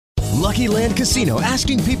Lucky Land Casino,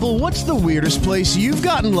 asking people, what's the weirdest place you've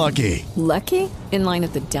gotten lucky? Lucky? In line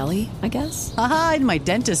at the deli, I guess? Aha, in my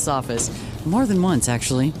dentist's office. More than once,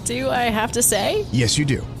 actually. Do I have to say? Yes, you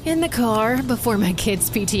do. In the car before my kids'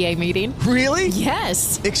 PTA meeting. Really?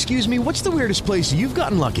 Yes. Excuse me, what's the weirdest place you've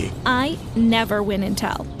gotten lucky? I never win and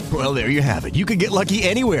tell. Well, there you have it. You can get lucky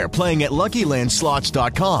anywhere, playing at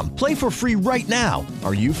LuckyLandSlots.com. Play for free right now.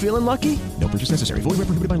 Are you feeling lucky? No purchase necessary. Void where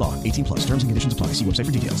prohibited by law. 18 plus. Terms and conditions apply. See website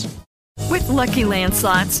for details. With Lucky Land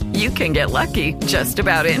Slots, you can get lucky just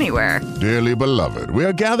about anywhere. Dearly beloved, we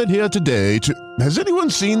are gathered here today to... Has anyone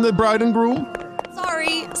seen the bride and groom?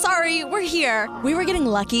 Sorry, we're here. We were getting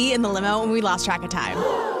lucky in the limo and we lost track of time.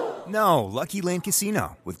 No, Lucky Land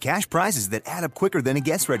Casino, with cash prizes that add up quicker than a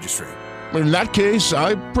guest registry. In that case,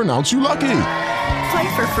 I pronounce you lucky.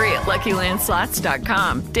 Play for free at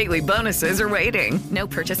LuckyLandSlots.com. Daily bonuses are waiting. No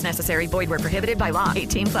purchase necessary. Void where prohibited by law.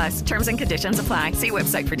 18 plus. Terms and conditions apply. See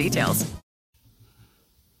website for details.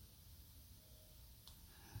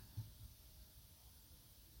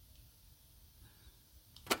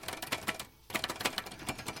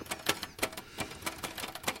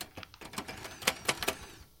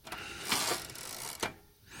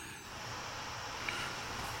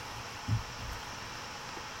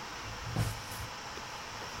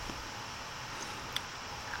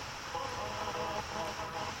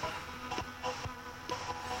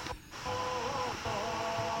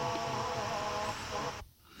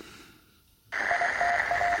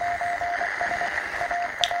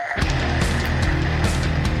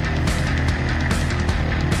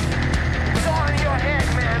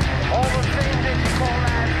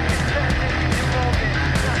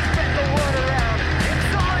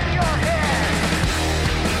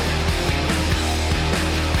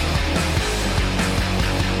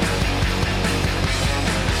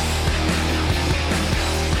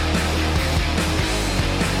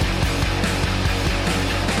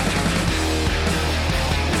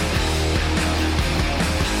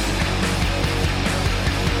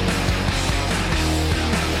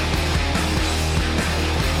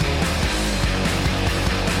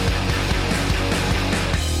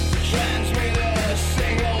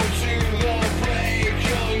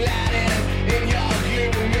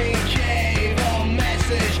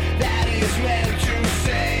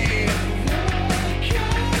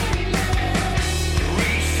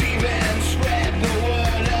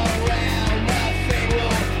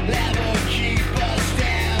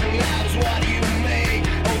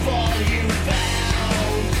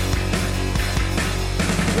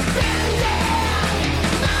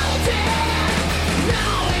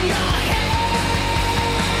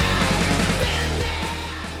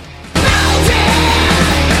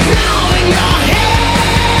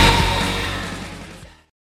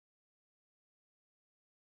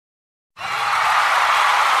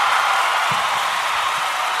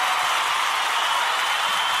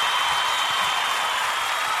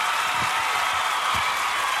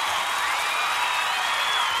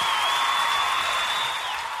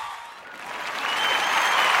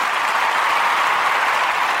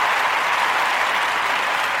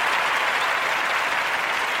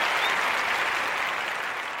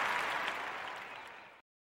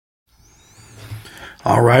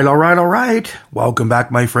 All right. Welcome back,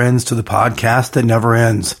 my friends, to the podcast that never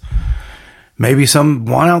ends. Maybe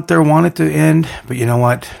someone out there want it to end, but you know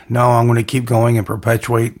what? No, I'm going to keep going and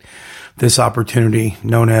perpetuate this opportunity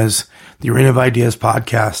known as the Arena of Ideas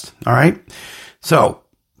podcast. All right. So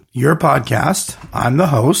your podcast, I'm the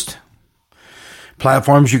host.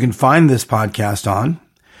 Platforms you can find this podcast on.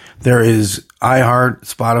 There is iHeart,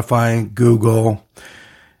 Spotify, Google.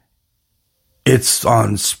 It's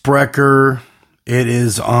on Spreaker. It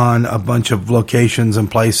is on a bunch of locations and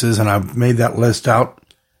places, and I've made that list out.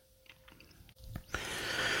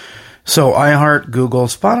 So iHeart, Google,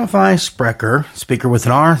 Spotify, Spreaker, Speaker with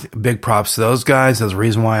an R. Big props to those guys. That's the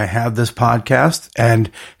reason why I have this podcast and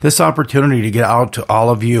this opportunity to get out to all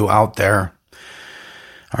of you out there.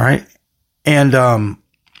 All right. And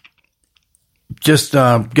just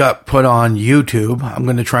got put on YouTube. I'm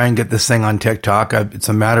going to try and get this thing on TikTok. It's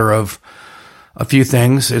a matter of a few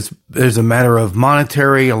things. There's a matter of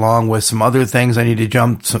monetary along with some other things. I need to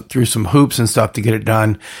jump through some hoops and stuff to get it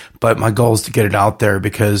done. But my goal is to get it out there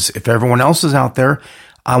because if everyone else is out there,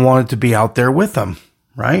 I want it to be out there with them,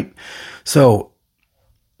 right? So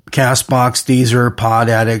Castbox, Deezer, Pod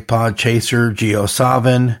Addict, Pod Chaser,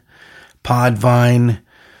 GeoSavin, Podvine,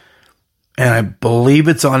 and I believe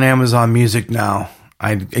it's on Amazon Music now.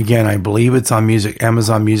 I believe it's on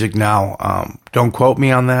Amazon Music now. Don't quote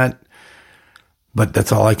me on that. But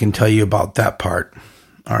that's all I can tell you about that part.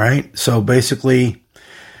 All right. So basically,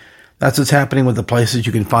 That's what's happening with the places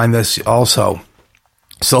you can find this also.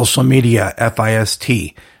 Social media,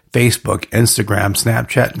 FIST, Facebook, Instagram,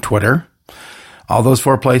 Snapchat, and Twitter. All those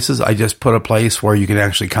 4 places, I just put a place where you can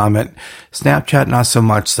actually comment. Snapchat, not so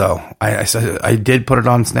much though. I did put it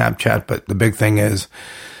on Snapchat, but the big thing is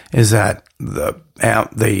that the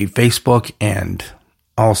Facebook and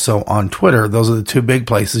also on Twitter, those are the 2 big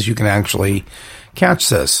places you can actually catch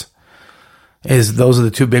this. Those are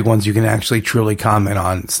the 2 big ones you can actually truly comment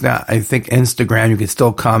on. I think Instagram, you can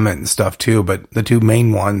still comment and stuff too, but the 2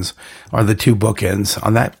 main ones are the 2 bookends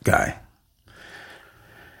on that guy.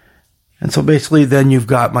 And so basically then you've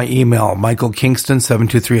got my email,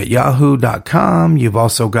 michaelkingston723@yahoo.com. You've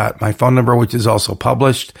also got my phone number, which is also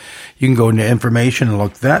published. You can go into information and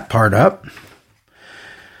look that part up.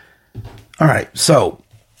 All right. So,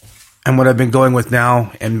 and what I've been going with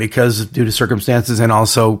now, and because due to circumstances and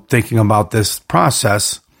also thinking about this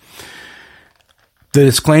process, the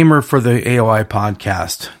disclaimer for the AOI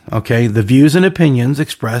podcast. Okay. The views and opinions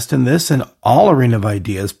expressed in this and all Arena of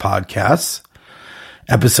Ideas podcasts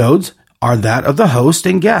episodes are that of the host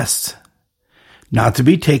and guests, not to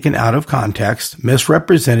be taken out of context,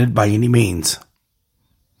 misrepresented by any means.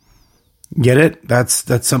 Get it? That's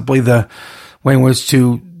simply the way in which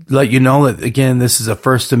to let you know that, again, this is a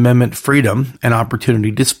First Amendment freedom and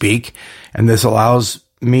opportunity to speak, and this allows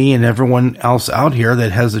me and everyone else out here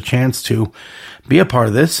that has a chance to be a part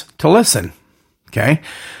of this to listen. Okay?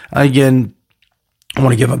 Again, I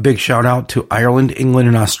want to give a big shout out to Ireland, England,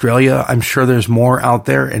 and Australia. I'm sure there's more out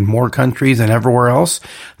there in more countries and everywhere else.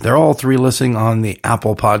 They're all 3 listening on the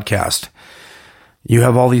Apple podcast. You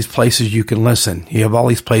have all these places you can listen. You have all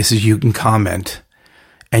these places you can comment,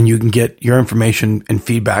 and you can get your information and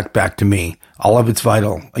feedback back to me. All of it's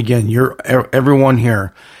vital. Again, everyone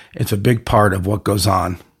here, it's a big part of what goes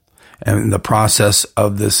on and the process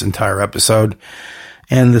of this entire episode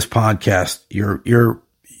and this podcast.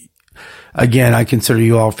 Again, I consider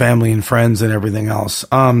you all family and friends and everything else.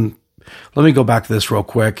 Let me go back to this real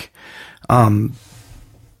quick.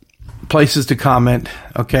 Places to comment.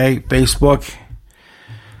 Okay. Facebook.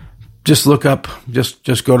 Just look up,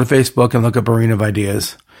 just go to Facebook and look up Arena of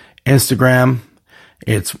Ideas. Instagram,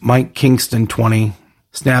 it's Mike Kingston 20.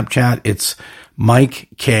 Snapchat, it's Mike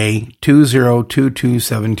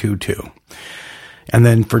K2022722. And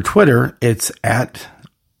then for Twitter, it's at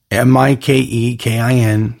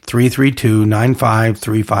MikeKin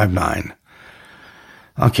 3329539.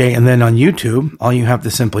 Okay, and then on YouTube, all you have to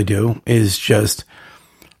simply do is just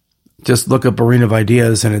look up Arena of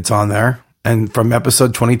Ideas and it's on there. And from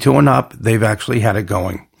episode 22 and up, they've actually had it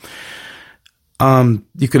going.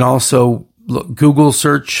 You can also do a Google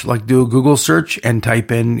search and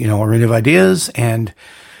type in, Arena of Ideas, and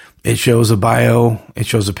it shows a bio. It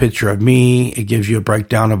shows a picture of me. It gives you a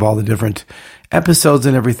breakdown of all the different episodes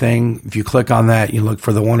and everything. If you click on that, you look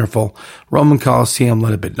for the wonderful Roman Colosseum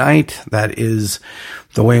lit up at night. That is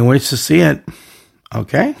the way in which to see it.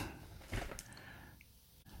 Okay.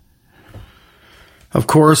 Of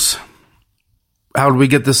course, how do we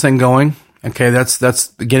get this thing going? Okay, that's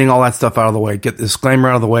getting all that stuff out of the way. Get the disclaimer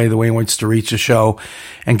out of the way in which to reach the show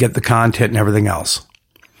and get the content and everything else.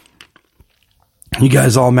 You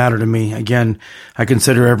guys all matter to me. Again, I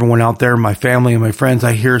consider everyone out there, my family and my friends.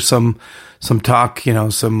 I hear some talk,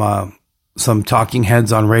 some talking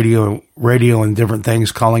heads on radio and different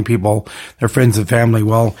things, calling people their friends and family.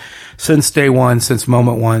 Well, since day one, since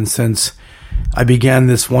moment one, since I began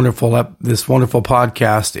this wonderful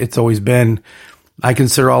podcast, it's always been, I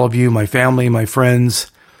consider all of you my family, my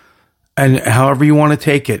friends, and however you want to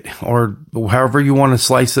take it, or however you want to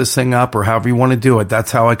slice this thing up, or however you want to do it,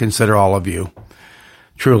 that's how I consider all of you.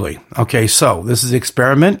 Truly. Okay, so this is an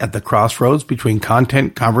experiment at the crossroads between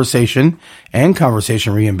content, conversation, and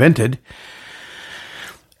conversation reinvented.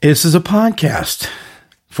 This is a podcast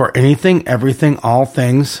for anything, everything, all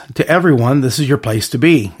things to everyone. This is your place to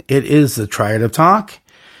be. It is the Triad of Talk,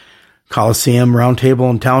 Coliseum,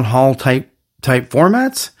 Roundtable, and Town Hall type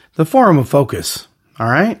formats, the Forum of Focus. All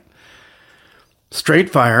right?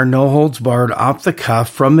 Straight fire, no holds barred, off the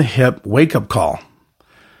cuff, from the hip, wake up call.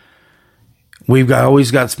 We've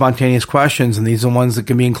always got spontaneous questions, and these are ones that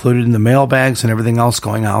can be included in the mailbags and everything else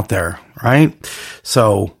going out there, right?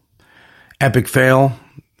 So, epic fail.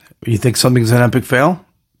 You think something's an epic fail?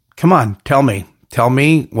 Come on, tell me. Tell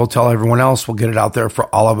me, we'll tell everyone else. We'll get it out there for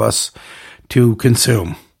all of us to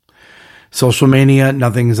consume. Social mania,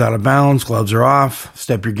 nothing is out of bounds. Gloves are off.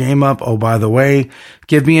 Step your game up. Oh, by the way,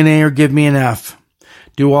 give me an A or give me an F.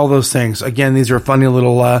 Do all those things. Again, these are funny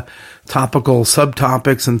little topical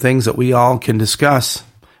subtopics and things that we all can discuss,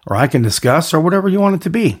 or I can discuss, or whatever you want it to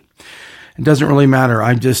be. It doesn't really matter.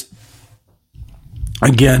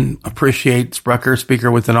 Again, appreciate Sprecher, Speaker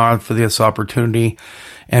with an R, for this opportunity,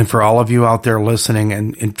 and for all of you out there listening.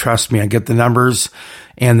 And trust me, I get the numbers,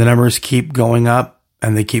 and the numbers keep going up,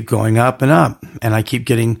 and they keep going up and up. And I keep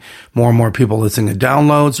getting more and more people listening to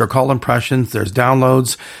downloads or call impressions. There's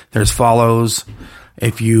downloads, there's follows.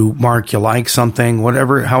 If you mark, you like something,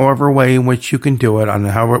 however way in which you can do it on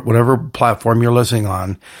whatever platform you're listening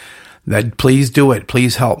on, that please do it.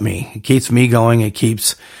 Please help me. It keeps me going. It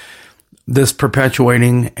keeps this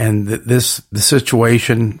perpetuating and the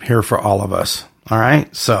situation here for all of us. All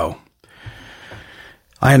right. So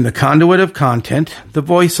I am the conduit of content, the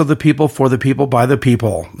voice of the people, for the people, by the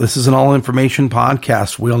people. This is an all information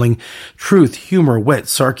podcast wielding truth, humor, wit,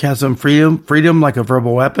 sarcasm, freedom like a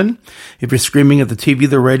verbal weapon. If you're screaming at the TV,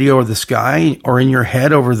 the radio, or the sky, or in your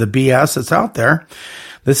head over the BS that's out there,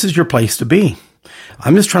 this is your place to be.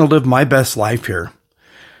 I'm just trying to live my best life here.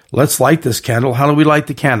 Let's light this candle. How do we light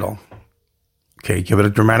the candle? Okay, give it a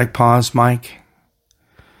dramatic pause, Mike.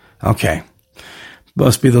 Okay.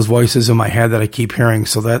 Must be those voices in my head that I keep hearing,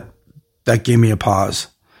 so that gave me a pause.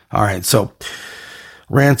 All right, so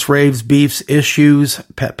rants, raves, beefs, issues,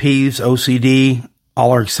 pet peeves, OCD,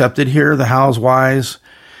 all are accepted here. The hows, whys,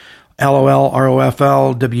 LOL,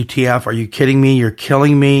 ROFL, WTF, are you kidding me? You're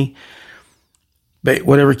killing me. But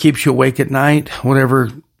whatever keeps you awake at night,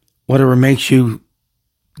 whatever makes you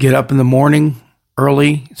get up in the morning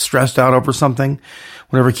early, stressed out over something,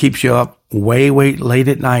 whatever keeps you up way late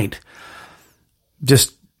at night,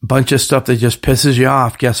 just a bunch of stuff that just pisses you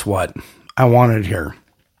off. Guess what? I want it here.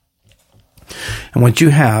 And what you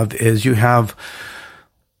have is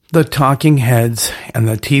the talking heads and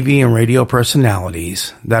the TV and radio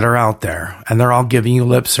personalities that are out there, and they're all giving you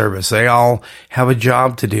lip service. They all have a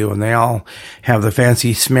job to do, and they all have the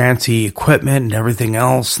fancy smancy equipment and everything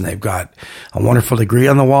else, and they've got a wonderful degree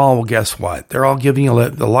on the wall. Well, guess what? They're all giving you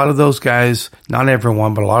lip. A lot of those guys, not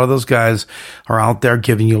everyone, but a lot of those guys are out there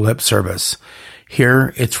giving you lip service.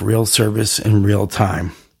 Here, it's real service in real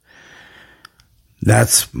time.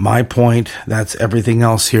 That's my point. That's everything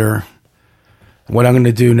else here. What I'm going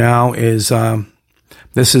to do now is,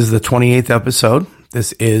 this is the 28th episode.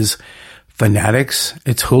 This is Fanatics.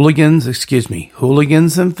 It's Hooligans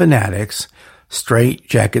and Fanatics, Straight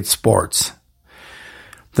Jacket Sports.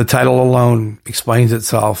 The title alone explains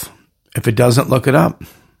itself. If it doesn't, look it up.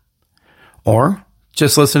 Or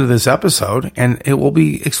just listen to this episode and it will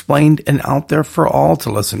be explained and out there for all to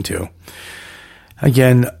listen to.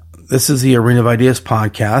 Again, this is the Arena of Ideas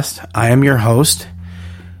podcast. I am your host,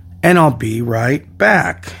 and I'll be right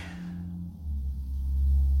back.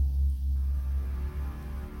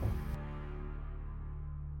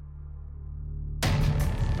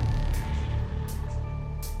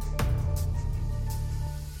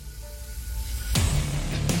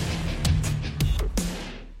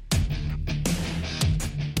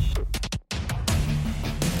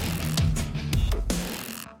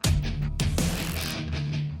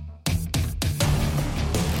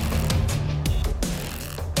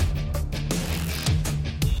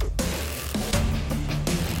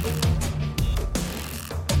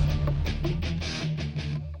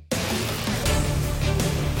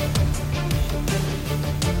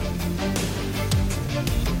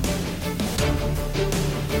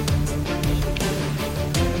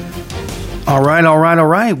 All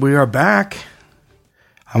right. We are back.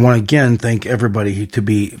 I want to again thank everybody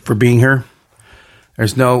for being here.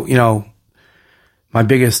 There's no, my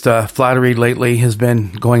biggest flattery lately has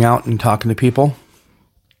been going out and talking to people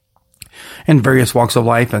in various walks of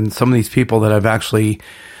life, and some of these people that I've actually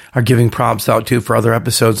are giving props out to for other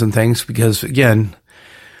episodes and things, because again,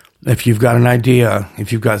 if you've got an idea,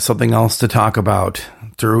 if you've got something else to talk about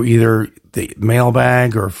through either the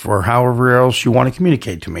mailbag or for however else you want to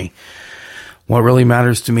communicate to me, what really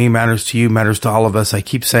matters to me matters to you, matters to all of us. I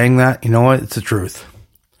keep saying that. You know what? It's the truth.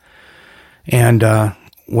 And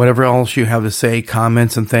whatever else you have to say,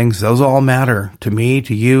 comments and things, those all matter to me,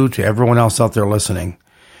 to you, to everyone else out there listening.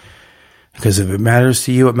 Because if it matters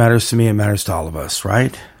to you, it matters to me, it matters to all of us,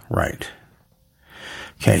 right? Right.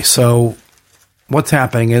 Okay, so what's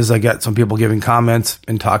happening is I got some people giving comments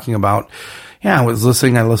and talking about, I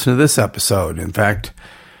listened to this episode. In fact,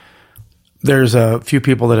 there's a few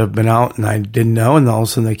people that have been out and I didn't know, and all of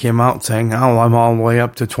a sudden they came out saying, I'm all the way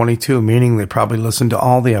up to 22, meaning they probably listened to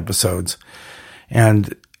all the episodes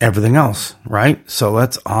and everything else, right? So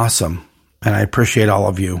that's awesome, and I appreciate all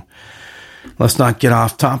of you. Let's not get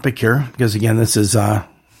off topic here, because again, this is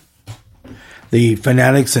the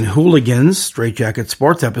Fanatics and Hooligans Straight Jacket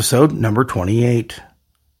Sports episode number 28.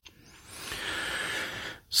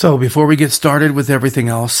 So before we get started with everything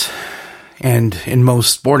else, and in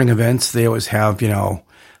most sporting events, they always have, the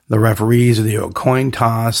the referees, or they do a coin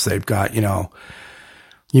toss. They've got,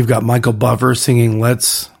 you've got Michael Buffer singing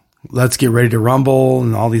Let's Get Ready to Rumble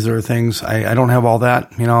and all these other things. I don't have all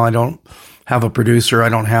that. I don't have a producer. I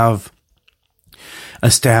don't have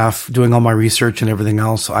a staff doing all my research and everything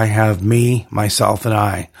else. I have me, myself, and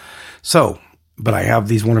I. But I have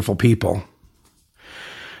these wonderful people.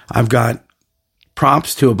 I've got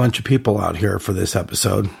props to a bunch of people out here for this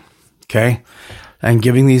episode. Okay. And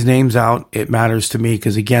giving these names out, it matters to me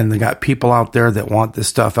because, again, they got people out there that want this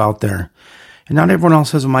stuff out there. And not everyone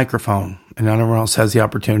else has a microphone, and not everyone else has the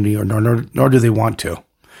opportunity, or nor do they want to.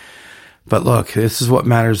 But look, this is what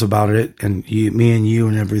matters about it, and me and you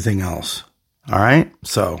and everything else. All right?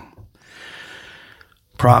 So,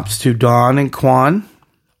 props to Don and Quan.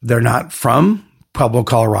 They're not from Pueblo,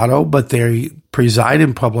 Colorado, but they preside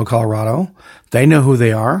in Pueblo, Colorado. They know who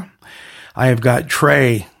they are. I have got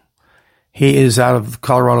Trey. He is out of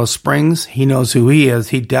Colorado Springs. He knows who he is.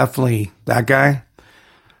 That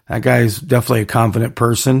guy's definitely a confident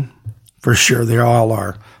person. For sure, they all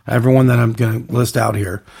are. Everyone that I'm going to list out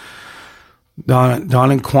here. Don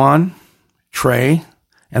and Quan, Trey,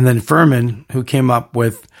 and then Furman, who came up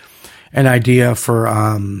with an idea for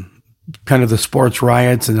kind of the sports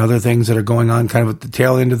riots and other things that are going on kind of at the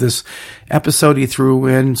tail end of this episode. He threw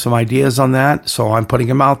in some ideas on that, so I'm putting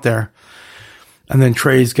him out there. And then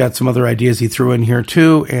Trey's got some other ideas he threw in here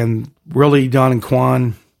too. And really, Don and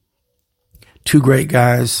Quan, two great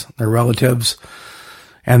guys. They're relatives,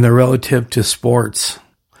 and they're relative to sports.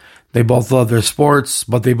 They both love their sports,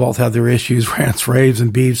 but they both have their issues, rants, raves,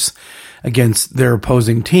 and beefs against their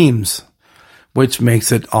opposing teams, which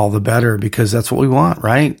makes it all the better because that's what we want,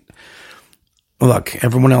 right? Look,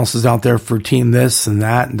 everyone else is out there for team this and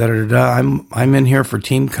that and da-da-da-da. I'm in here for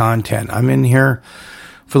team content. I'm in here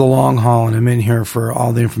for the long haul, and I'm in here for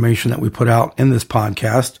all the information that we put out in this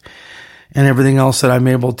podcast and everything else that I'm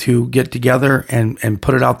able to get together and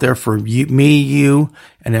put it out there for you,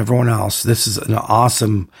 and everyone else. This is an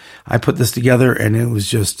awesome, I put this together and it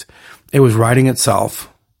was writing itself.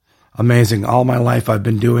 Amazing. All my life I've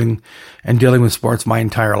been doing and dealing with sports my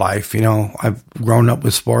entire life. I've grown up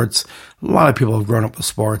with sports. A lot of people have grown up with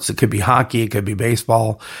sports. It could be hockey. It could be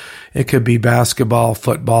baseball. It could be basketball,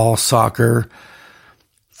 football, soccer,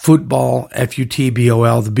 football,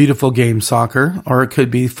 F-U-T-B-O-L, the beautiful game soccer, or it could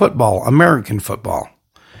be football, American football.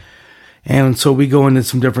 And so we go into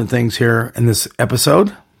some different things here in this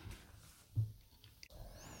episode.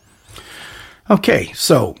 Okay,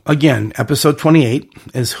 so again, episode 28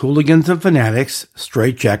 is Hooligans and Fanatics,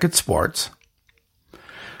 Straight Jacket Sports.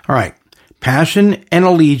 All right, passion and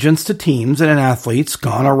allegiance to teams and athletes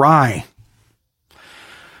gone awry.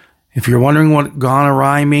 If you're wondering what gone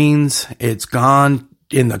awry means, it's gone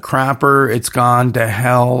in the crapper, it's gone to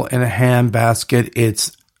hell in a handbasket.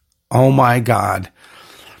 It's, oh my God.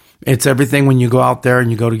 It's everything when you go out there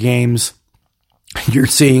and you go to games, you're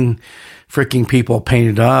seeing freaking people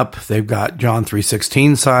painted up. They've got John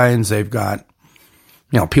 3:16 signs. They've got,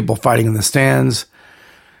 people fighting in the stands.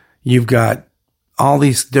 You've got all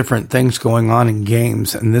these different things going on in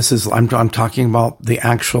games. And this is, I'm talking about the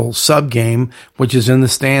actual sub game, which is in the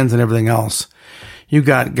stands and everything else. You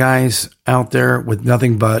got guys out there with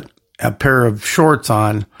nothing but a pair of shorts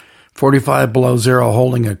on, 45 below zero,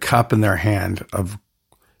 holding a cup in their hand of,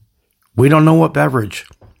 we don't know what beverage.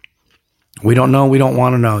 We don't know. We don't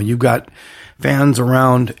want to know. You've got fans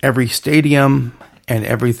around every stadium and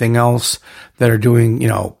everything else that are doing,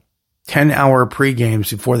 10-hour pre-games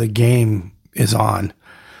before the game is on.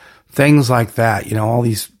 Things like that. All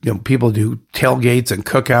these people do tailgates and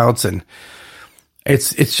cookouts, and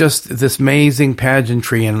it's just this amazing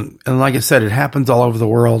pageantry. And like I said, it happens all over the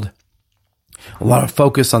world. A lot of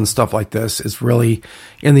focus on stuff like this is really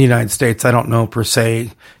in the United States. I don't know per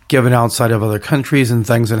se, given outside of other countries and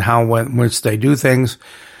things and how, which they do things.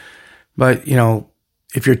 But,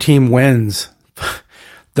 if your team wins,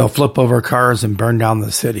 they'll flip over cars and burn down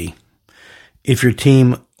the city. If your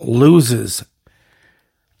team loses,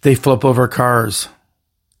 they flip over cars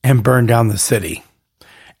and burn down the city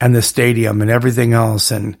and the stadium and everything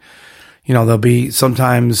else. And, there'll be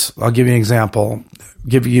sometimes, I'll give you an example,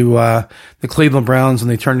 give you the Cleveland Browns when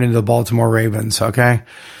they turned into the Baltimore Ravens, okay?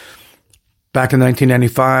 Back in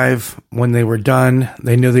 1995, when they were done,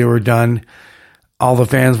 they knew they were done. All the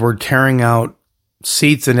fans were tearing out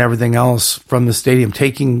seats and everything else from the stadium,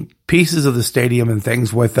 taking pieces of the stadium and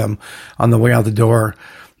things with them on the way out the door,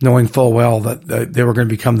 knowing full well that they were going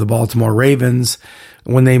to become the Baltimore Ravens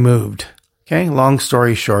when they moved. Okay, long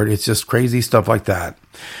story short, it's just crazy stuff like that.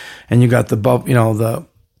 And you got the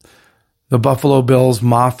Buffalo Bills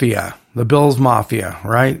Mafia, the Bills Mafia,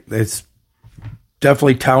 right? It's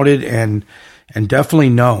definitely touted and and definitely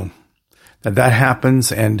know that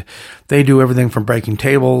happens. And they do everything from breaking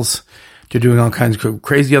tables to doing all kinds of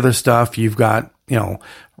crazy other stuff. You've got,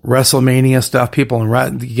 WrestleMania stuff. People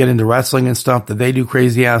get into wrestling and stuff, that they do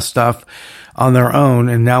crazy ass stuff on their own.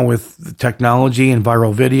 And now with technology and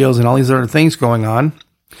viral videos and all these other things going on,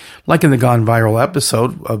 like in the Gone Viral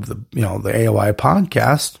episode of the AOI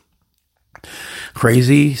podcast,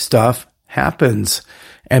 crazy stuff happens,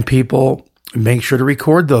 and people make sure to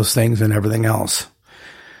record those things and everything else.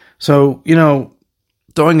 So,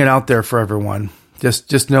 throwing it out there for everyone,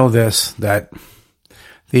 just know this, that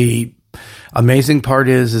the amazing part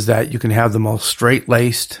is that you can have the most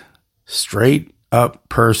straight-laced, straight-up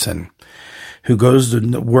person who goes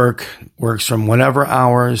to work, works from whatever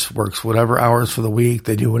hours for the week.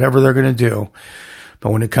 They do whatever they're going to do.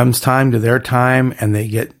 But when it comes time to their time and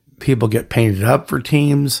people get painted up for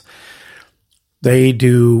teams, they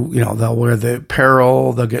do, they'll wear the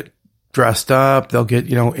apparel, they'll get dressed up, they'll get,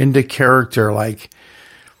 into character, like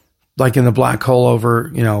in the Black Hole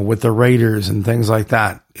over, with the Raiders and things like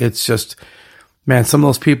that. It's just, man, some of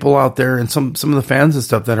those people out there and some of the fans and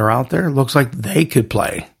stuff that are out there, looks like they could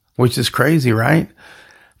play, which is crazy, right?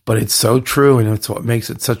 But it's so true, and it's what makes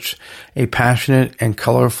it such a passionate and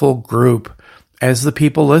colorful group, as the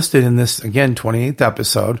people listed in this, again, 28th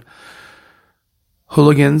episode,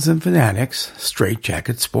 Hooligans and Fanatics, Straight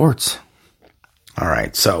Jacket Sports. All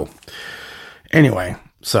right, so anyway,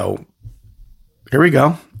 so here we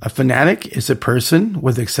go. A fanatic is a person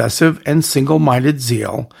with excessive and single-minded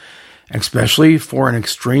zeal, especially for an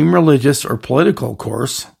extreme religious or political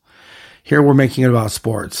course. Here we're making it about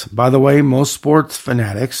sports. By the way, most sports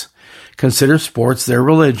fanatics consider sports their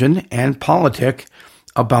religion and politic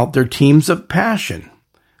about their teams of passion,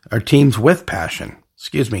 or teams with passion.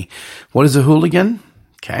 Excuse me. What is a hooligan?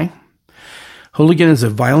 Okay. Hooligan is a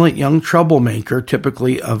violent young troublemaker,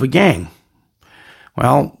 typically of a gang.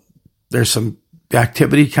 Well, there's some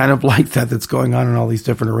activity kind of like that's going on in all these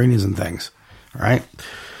different arenas and things. All right.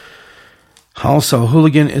 Also,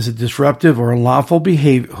 hooligan is a disruptive or unlawful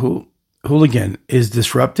behavior. Hooligan is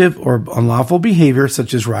disruptive or unlawful behavior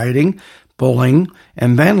such as rioting, bullying,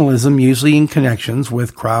 and vandalism, usually in connections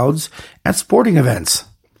with crowds at sporting events.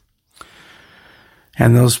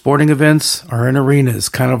 And those sporting events are in arenas,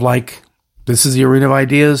 kind of like this is the arena of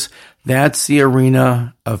ideas. That's the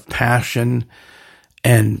arena of passion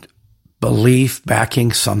and belief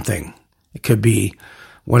backing something. It could be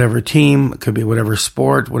whatever team, it could be whatever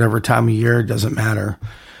sport, whatever time of year, it doesn't matter.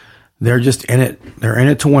 They're just in it. They're in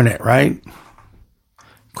it to win it, right?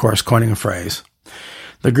 Of course, coining a phrase.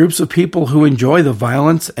 The groups of people who enjoy the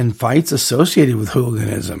violence and fights associated with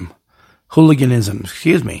hooliganism,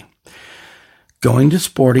 going to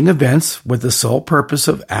sporting events with the sole purpose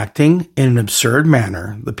of acting in an absurd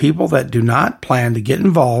manner. The people that do not plan to get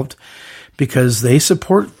involved because they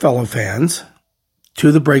support fellow fans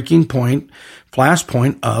to the breaking point,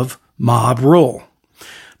 flashpoint of mob rule.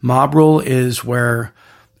 Mob rule is where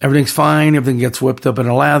everything's fine, everything gets whipped up in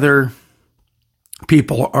a lather.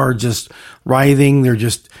 People are just writhing.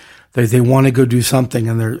 They want to go do something,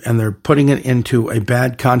 and they're putting it into a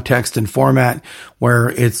bad context and format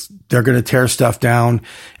where they're going to tear stuff down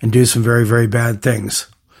and do some very, very bad things.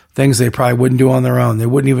 Things they probably wouldn't do on their own.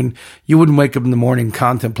 You wouldn't wake up in the morning,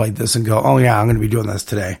 contemplate this and go, oh yeah, I'm going to be doing this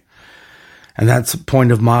today. And that's the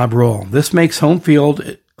point of mob rule. This makes home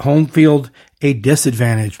field a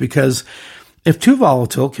disadvantage, because if too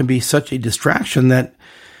volatile can be such a distraction that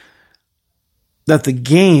the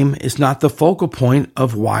game is not the focal point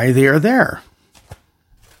of why they are there.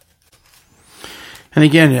 And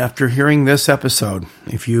again, after hearing this episode,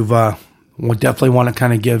 if you've definitely want to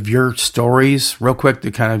kind of give your stories real quick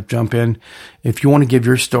to kind of jump in. If you want to give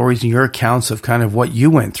your stories and your accounts of kind of what you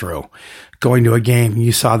went through going to a game,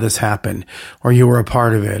 you saw this happen, or you were a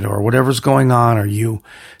part of it, or whatever's going on, or you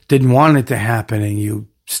didn't want it to happen and you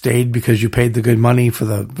stayed because you paid the good money for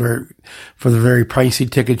the very pricey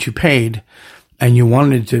ticket you paid, and you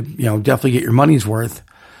wanted to, definitely get your money's worth.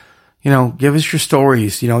 Give us your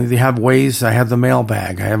stories. They have ways. I have the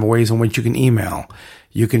mailbag. I have ways in which you can email.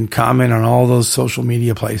 You can comment on all those social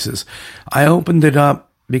media places. I opened it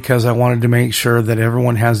up because I wanted to make sure that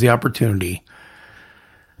everyone has the opportunity,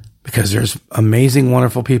 because there's amazing,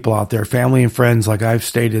 wonderful people out there, family and friends, like I've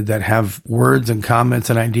stated, that have words and comments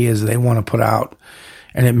and ideas they want to put out.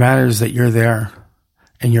 And it matters that you're there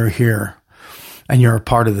and you're here and you're a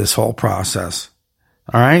part of this whole process.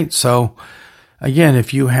 All right. So again,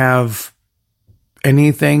 if you have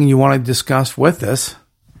anything you want to discuss with us,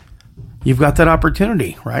 you've got that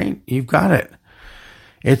opportunity, right? You've got it.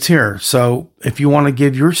 It's here. So if you want to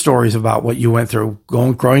give your stories about what you went through,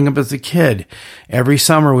 growing up as a kid, every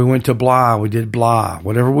summer we went to blah, we did blah,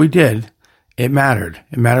 whatever we did, it mattered.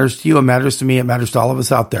 It matters to you. It matters to me. It matters to all of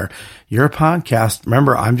us out there. You're a podcast.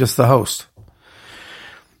 Remember, I'm just the host.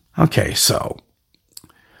 Okay, so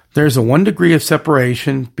there's a 1 degree of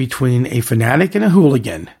separation between a fanatic and a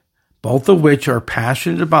hooligan, both of which are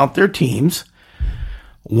passionate about their teams.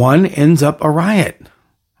 One ends up a riot,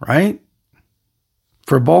 right?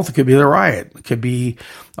 For both, it could be a riot. It could be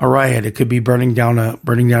a riot. It could be burning down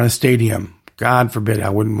a stadium. God forbid, I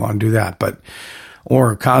wouldn't want to do that.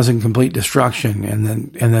 Or causing complete destruction,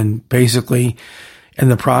 and then basically in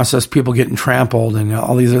the process, people getting trampled and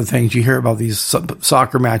all these other things. You hear about these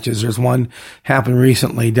soccer matches. There's one happened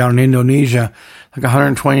recently down in Indonesia. Like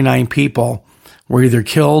 129 people were either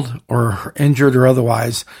killed or injured or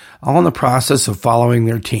otherwise, all in the process of following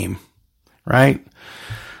their team, right?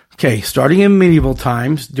 Okay, starting in medieval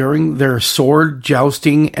times, during their sword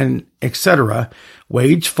jousting and etc.,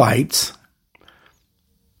 waged fights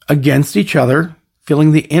against each other,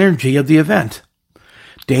 feeling the energy of the event.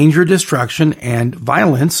 Danger, destruction, and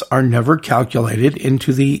violence are never calculated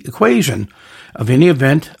into the equation of any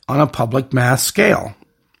event on a public mass scale.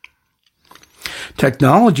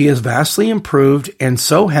 Technology has vastly improved, and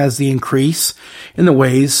so has the increase in the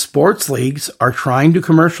ways sports leagues are trying to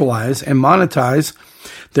commercialize and monetize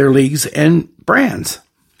their leagues and brands.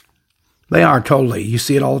 They are totally. You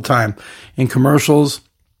see it all the time in commercials.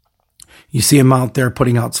 You see them out there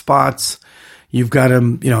putting out spots. You've got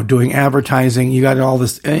them, doing advertising. You got all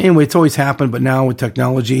this. Anyway, it's always happened, but now with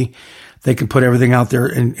technology, they can put everything out there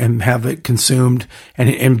and have it consumed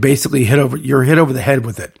and basically you're hit over the head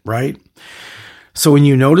with it, right? So when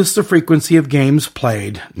you notice the frequency of games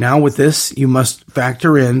played, now with this, you must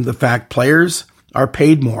factor in the fact players are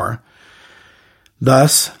paid more.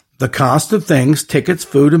 Thus, the cost of things, tickets,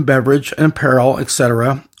 food and beverage and apparel,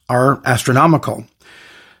 etc., are astronomical.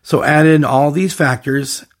 So add in all these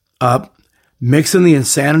factors up, mix in the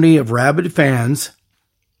insanity of rabid fans,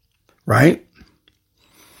 right?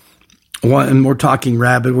 And we're talking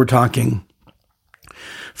rabid, we're talking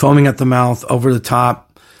foaming at the mouth, over the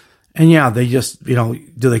top. And yeah, they just, do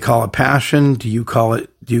they call it passion? Do you call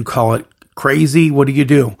it crazy? What do you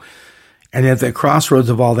do? And at the crossroads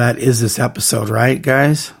of all that is this episode, right,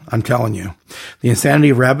 guys? I'm telling you. The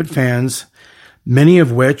insanity of rabid fans, many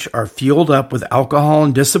of which are fueled up with alcohol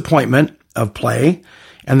and disappointment of play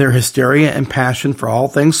and their hysteria and passion for all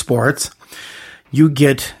things sports. You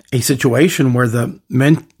get a situation where the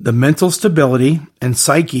mental stability and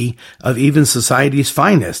psyche of even society's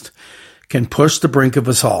finest can push the brink of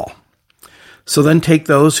us all. So then take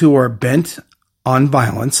those who are bent on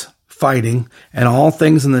violence, fighting, and all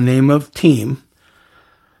things in the name of team.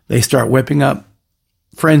 They start whipping up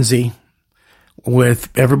frenzy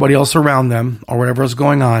with everybody else around them or whatever is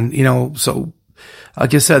going on. So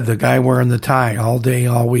like I said, the guy wearing the tie all day,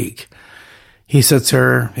 all week, he sits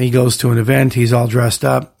there, he goes to an event, he's all dressed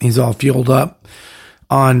up, he's all fueled up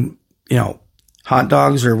on, hot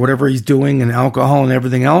dogs or whatever he's doing and alcohol and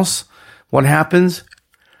everything else. What happens?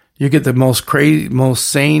 You get the most crazy, most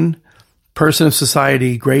sane person of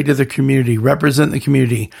society, great to the community, represent the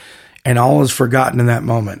community, and all is forgotten in that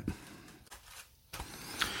moment.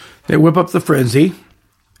 They whip up the frenzy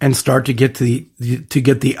and start to get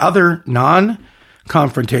the other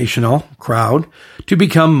non-confrontational crowd to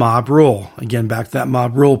become mob rule. Again, back to that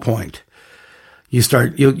mob rule point. You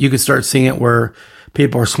could start seeing it where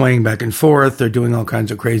people are swaying back and forth. They're doing all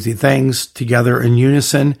kinds of crazy things together in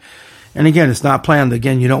unison. And again, it's not planned.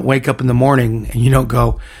 Again, you don't wake up in the morning and you don't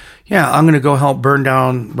go, yeah, I'm going to go help burn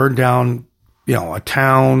down, a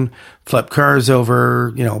town, flip cars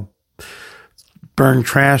over, burn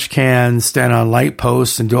trash cans, stand on light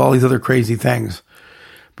posts, and do all these other crazy things.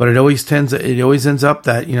 But it always ends up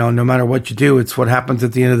that, no matter what you do, it's what happens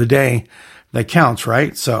at the end of the day that counts,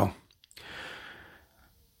 right? So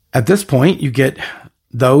at this point, you get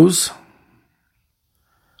those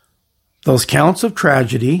counts of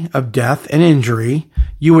tragedy, of death and injury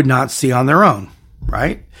you would not see on their own,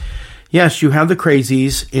 right? Yes, you have the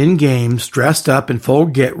crazies in games, dressed up in full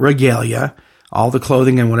regalia, all the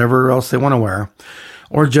clothing and whatever else they want to wear,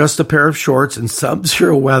 or just a pair of shorts in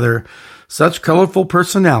sub-zero weather, such colorful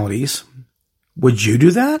personalities. Would you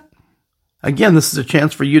do that? Again, this is a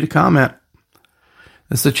chance for you to comment.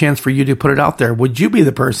 This is a chance for you to put it out there. Would you be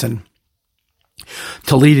the person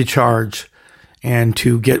to lead a charge and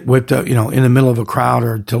to get whipped up, in the middle of a crowd,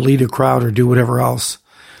 or to lead a crowd or do whatever else?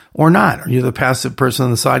 Or not? Are you the passive person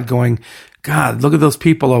on the side going, God, look at those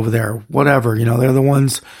people over there, whatever, they're the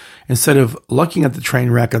ones, instead of looking at the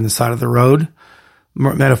train wreck on the side of the road,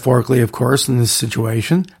 metaphorically, of course, in this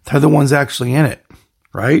situation. They're the ones actually in it,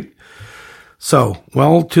 right? So,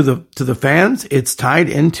 well, to the fans, it's tied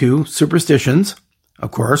into superstitions,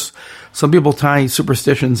 of course. Some people tie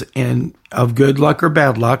superstitions in of good luck or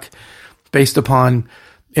bad luck based upon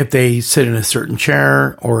if they sit in a certain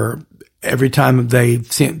chair, or every time they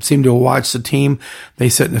seem to watch the team, they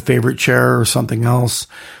sit in a favorite chair or something else.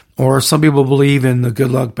 Or some people believe in the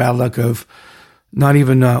good luck, bad luck of not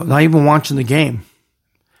even watching the game,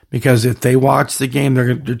 because if they watch the game,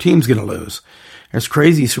 their team's going to lose. There's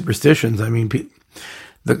crazy superstitions. I mean,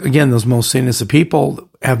 again, those most sanest of people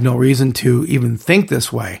have no reason to even think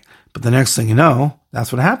this way. But the next thing you know,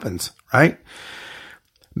 that's what happens, right?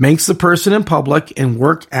 Makes the person in public and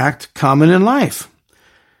work act common in life.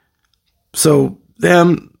 So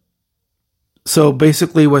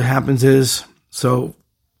basically what happens is, so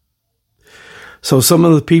some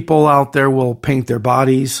of the people out there will paint their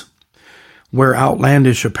bodies, wear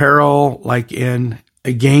outlandish apparel, like in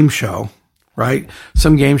a game show, right?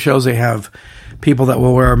 Some game shows, they have people that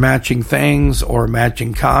will wear matching things or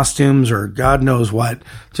matching costumes or God knows what,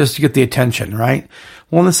 just to get the attention, right?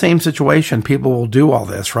 Well, in the same situation, people will do all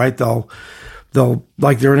this, right? They'll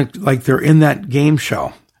like they're in that game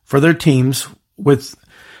show for their teams with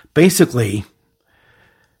basically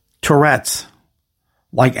Tourette's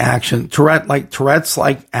like actions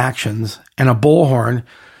and a bullhorn,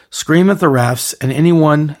 scream at the refs and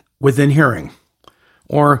anyone within hearing,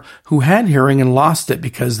 or who had hearing and lost it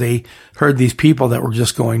because they heard these people that were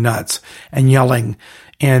just going nuts and yelling.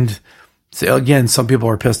 And so again, some people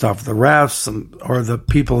are pissed off at the refs or the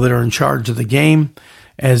people that are in charge of the game,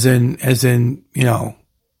 as in,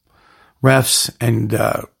 refs, and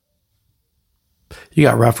you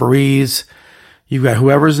got referees, you've got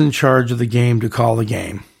whoever's in charge of the game to call the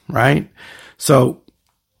game, right? So,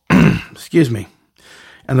 excuse me.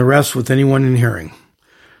 And the refs with anyone in hearing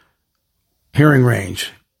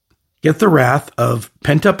range, get the wrath of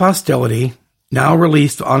pent-up hostility now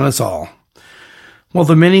released on us all. Well,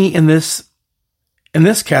 the many in this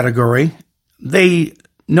category, they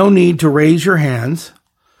no need to raise your hands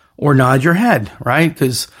or nod your head, right?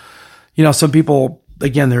 Because, some people,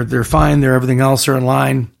 again, they're fine, they're everything else, they're in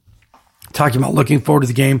line, talking about looking forward to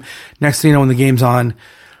the game. Next thing you know, when the game's on,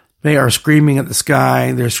 they are screaming at the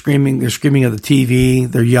sky, they're screaming at the TV,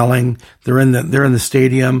 they're yelling, they're in the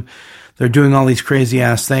stadium, they're doing all these crazy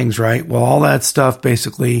ass things, right? Well, all that stuff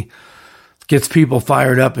basically gets people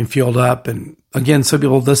fired up and fueled up. And again, some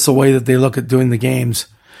people, this is the way that they look at doing the games.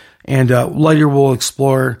 And later we'll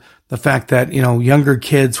explore the fact that, younger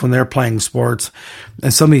kids, when they're playing sports,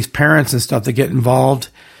 and some of these parents and stuff that get involved,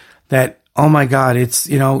 that, oh my God, it's,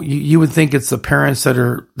 you would think it's the parents that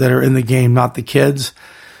are in the game, not the kids.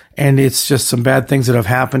 And it's just some bad things that have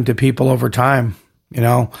happened to people over time,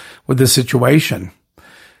 with this situation.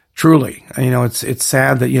 Truly, it's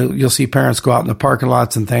sad that you'll see parents go out in the parking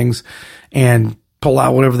lots and things and pull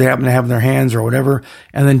out whatever they happen to have in their hands or whatever,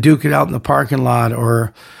 and then duke it out in the parking lot,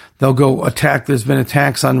 or they'll go attack. There's been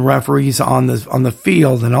attacks on referees on the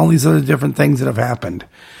field and all these other different things that have happened.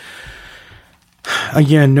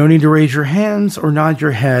 Again, no need to raise your hands or nod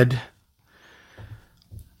your head.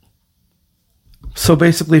 So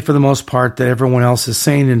basically, for the most part, that everyone else is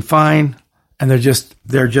sane and fine, and they're just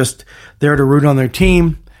there to root on their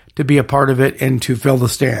team, to be a part of it, and to fill the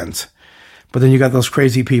stands. But then you got those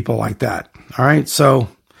crazy people like that. All right, so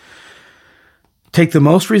take the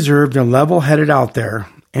most reserved and level-headed out there,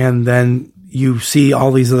 and then you see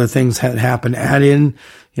all these other things that happen. Add in,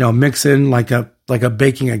 mix in like a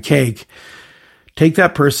baking a cake. Take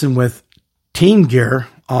that person with team gear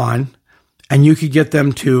on, and you could get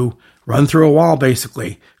them to run through a wall,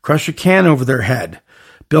 basically, crush a can over their head,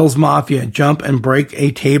 Bill's Mafia, jump and break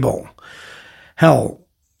a table. Hell,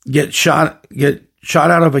 get shot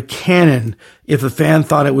out of a cannon if a fan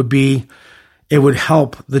thought it would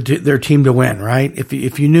help their team to win, right?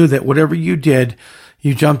 If you knew that whatever you did,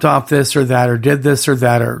 you jumped off this or that, or did this or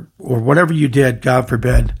that, or whatever you did, God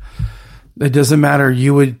forbid, it doesn't matter.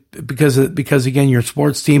 You would, because again, your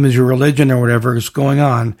sports team is your religion or whatever is going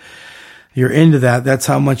on. You're into that. That's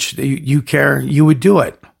how much you care. You would do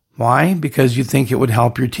it. Why? Because you think it would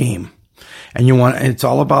help your team. And it's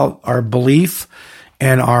all about our belief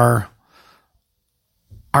and our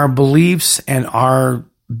beliefs and our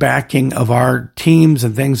backing of our teams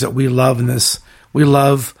and things that we love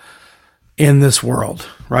in this world,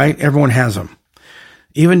 right? Everyone has them.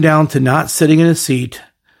 Even down to not sitting in a seat.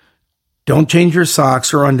 Don't change your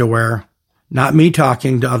socks or underwear. Not me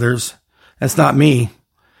talking to others. That's not me.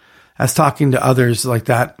 That's talking to others like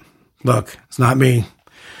that. Look, it's not me.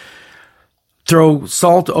 Throw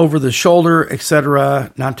salt over the shoulder,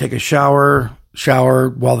 etc. Not take a shower shower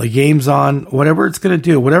while the game's on, whatever it's going to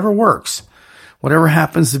do, whatever works, whatever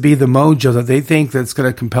happens to be the mojo that they think that's going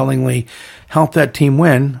to compellingly help that team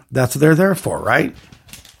win, that's what they're there for, right?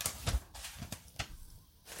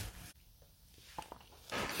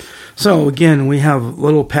 So again, we have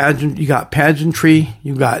little you got pageantry,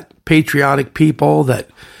 you got patriotic people that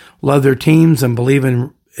love their teams and believe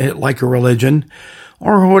in it like a religion,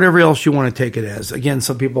 or whatever else you want to take it as. Again,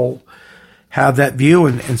 some people have that view,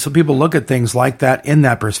 and some people look at things like that in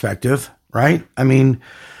that perspective, right? I mean,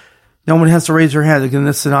 no one has to raise their hand. Again,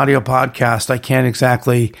 this is an audio podcast. I can't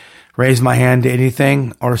exactly raise my hand to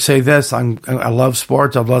anything or say this. I love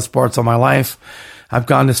sports. I've loved sports all my life. I've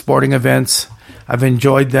gone to sporting events. I've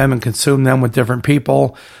enjoyed them and consumed them with different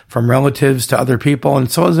people, from relatives to other people,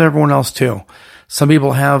 and so has everyone else too. Some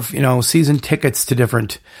people have, season tickets to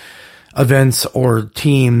different events or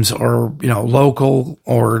teams or, local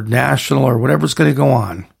or national or whatever's going to go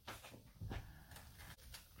on.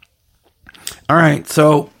 All right.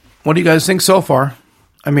 So what do you guys think so far?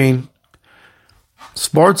 I mean,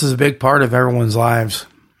 sports is a big part of everyone's lives.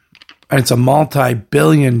 And it's a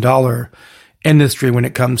multi-billion-dollar industry when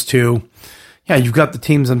it comes to, you've got the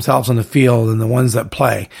teams themselves on the field and the ones that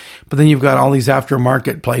play. But then you've got all these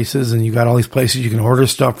aftermarket places, and you've got all these places you can order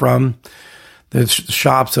stuff from. The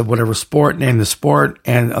shops of whatever sport, name the sport,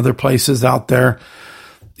 and other places out there,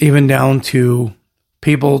 even down to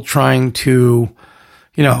people trying to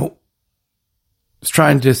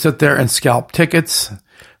sit there and scalp tickets.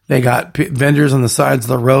 They got vendors on the sides of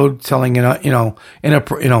the road selling,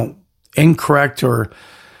 incorrect or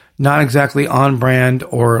not exactly on brand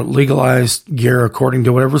or legalized gear according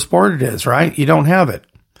to whatever sport it is, right? You don't have it.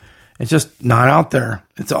 It's just not out there.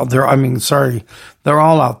 It's all there. They're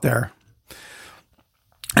all out there.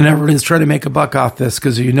 And everybody's trying to make a buck off this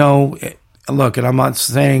because, look, and I'm not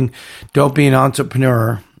saying don't be an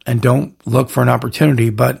entrepreneur and don't look for an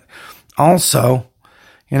opportunity, but also,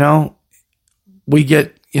 we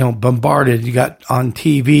get, bombarded. You got on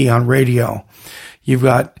TV, on radio,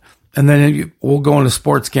 and then we'll go into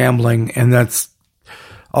sports gambling, and that's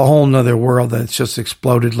a whole nother world that's just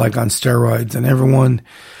exploded like on steroids, and everyone,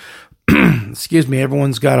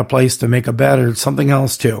 everyone's got a place to make a bet or something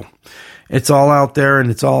else too. It's all out there, and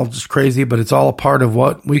it's all just crazy, but it's all a part of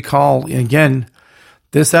what we call, again,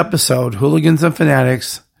 this episode, Hooligans and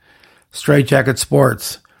Fanatics, Straight Jacket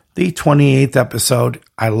Sports, the 28th episode.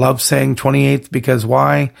 I love saying 28th because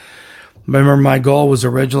why? Remember, my goal was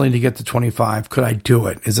originally to get to 25. Could I do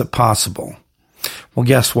it? Is it possible? Well,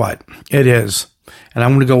 guess what? It is. And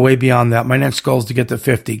I'm going to go way beyond that. My next goal is to get to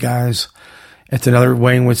 50, guys. It's another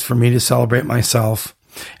way in which for me to celebrate myself.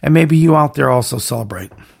 And maybe you out there also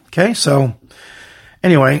celebrate. Okay, so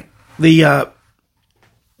anyway, the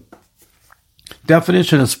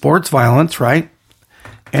definition of sports violence, right?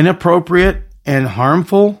 Inappropriate and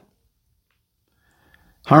harmful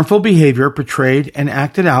behavior portrayed and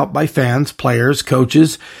acted out by fans, players,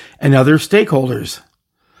 coaches, and other stakeholders.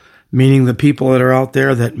 Meaning the people that are out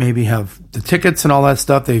there that maybe have the tickets and all that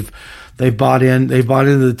stuff, they've bought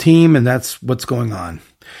into the team, and that's what's going on.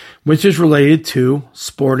 Which is related to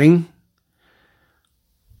sporting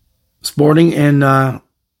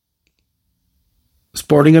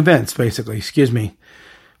events, basically,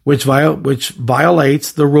 which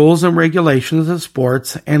violates the rules and regulations of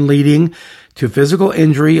sports and leading to physical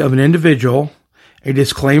injury of an individual. A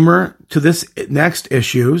disclaimer to this next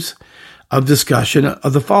issues of discussion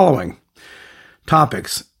of the following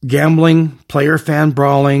topics: gambling, player-fan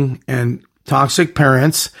brawling, and toxic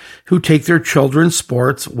parents who take their children's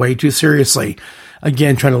sports way too seriously.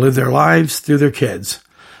 Again, trying to live their lives through their kids.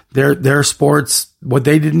 Their sports, what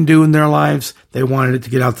they didn't do in their lives, they wanted it to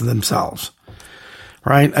get out to themselves.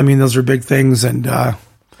 Right? I mean, those are big things. And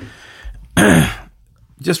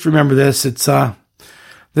just remember this.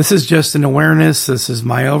 This is just an awareness. This is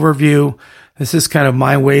my overview. This is kind of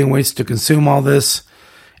my way in which to consume all this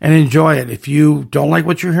and enjoy it. If you don't like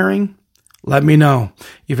what you're hearing, let me know.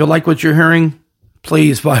 If you like what you're hearing,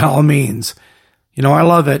 please, by all means. I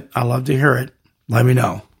love it. I love to hear it. Let me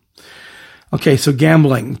know. Okay, so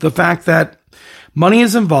gambling. The fact that money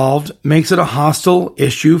is involved makes it a hostile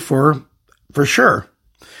issue for sure.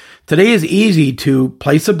 Today is easy to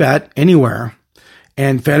place a bet anywhere,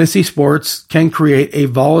 and fantasy sports can create a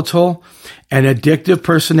volatile and addictive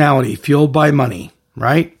personality fueled by money,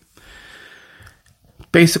 right?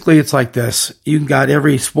 Basically, it's like this. You got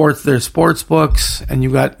there's sports books, and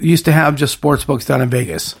used to have just sports books down in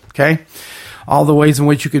Vegas, okay? All the ways in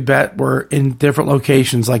which you could bet were in different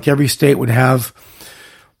locations. Like every state would have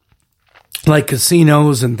like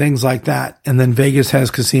casinos and things like that. And then Vegas has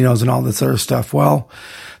casinos and all this other stuff. Well,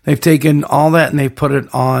 they've taken all that and they put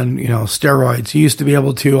it on, steroids. You used to be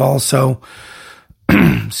able to also,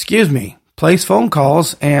 place phone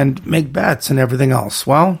calls and make bets and everything else.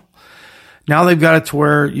 Well, now they've got it to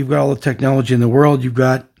where you've got all the technology in the world. You've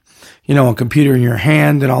got, a computer in your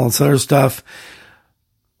hand and all this other stuff.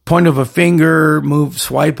 Point of a finger,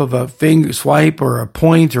 swipe of a finger, swipe or a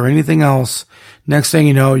point or anything else. Next thing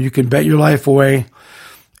you know, you can bet your life away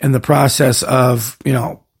in the process of,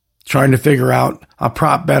 trying to figure out a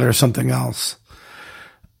prop bet or something else.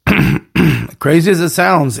 Crazy as it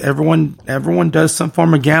sounds, everyone does some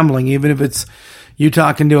form of gambling, even if it's you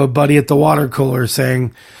talking to a buddy at the water cooler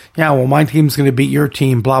saying, yeah, well, my team's going to beat your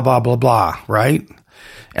team, blah, blah, blah, blah, right?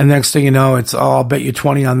 And next thing you know, it's, I'll bet you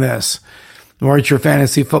 20 on this. Or it's your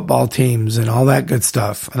fantasy football teams and all that good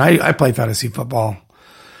stuff. And I play fantasy football.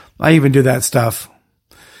 I even do that stuff.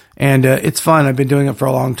 And it's fun. I've been doing it for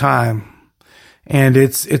a long time. And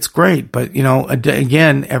it's great. But,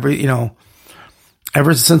 again, ever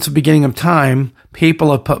since the beginning of time,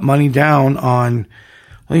 people have put money down on,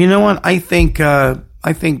 well, you know what? I think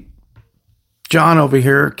John over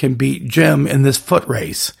here can beat Jim in this foot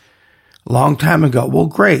race. A long time ago. Well,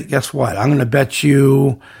 great. Guess what? I'm going to bet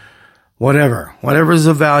you whatever is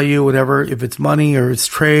the value, whatever, if it's money or it's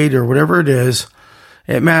trade or whatever it is,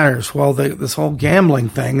 it matters. Well, this whole gambling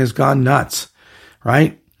thing has gone nuts,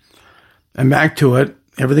 right? And back to it,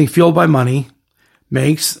 everything fueled by money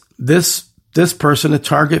makes this person a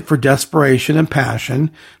target for desperation and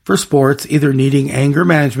passion for sports, either needing anger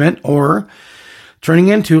management or turning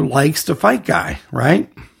into likes to fight guy, right?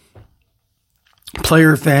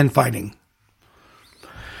 Player fan fighting.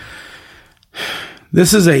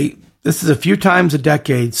 This is a few times a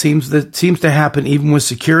decade seems to happen even with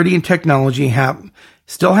security and technology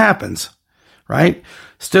still happens, right?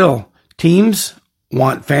 Still, teams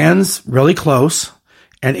want fans really close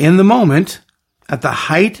and in the moment, at the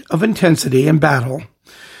height of intensity and battle,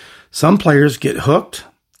 some players get hooked.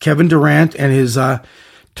 Kevin Durant and his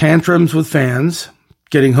tantrums with fans,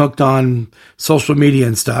 getting hooked on social media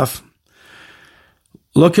and stuff.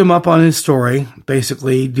 Look him up on his story,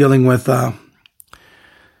 basically dealing with,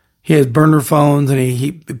 he has burner phones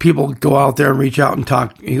and people go out there and reach out and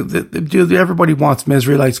talk. Dude, everybody wants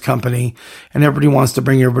misery likes company and everybody wants to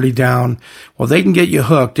bring everybody down. Well, they can get you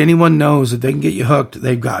hooked. Anyone knows that they can get you hooked.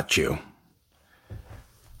 They've got you.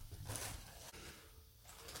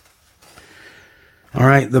 All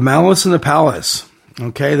right. The Malice in the Palace.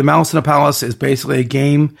 Okay. The Malice in the Palace is basically a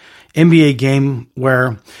game, NBA game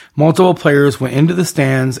where multiple players went into the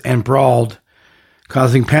stands and brawled,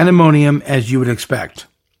 causing pandemonium as you would expect,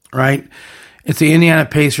 right? It's the Indiana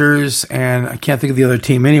Pacers, and I can't think of the other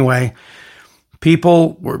team anyway.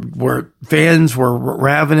 Fans were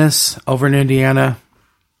ravenous over in Indiana.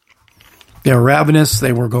 They were ravenous.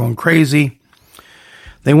 They were going crazy.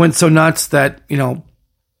 They went so nuts that,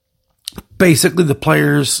 basically the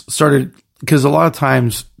players started, because a lot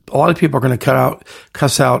of people are going to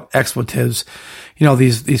cuss out expletives,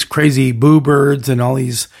 these crazy boo birds and all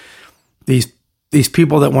these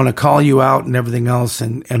people that want to call you out and everything else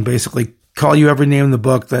and basically call you every name in the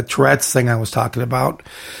book, that Tourette's thing I was talking about,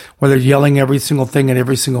 where they're yelling every single thing at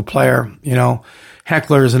every single player,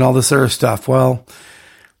 hecklers and all this other stuff. Well,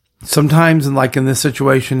 sometimes in this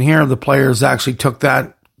situation here, the players actually took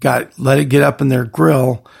that, let it get up in their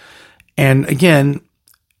grill. And again,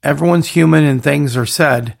 everyone's human and things are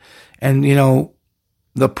said. And,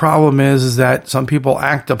 the problem is that some people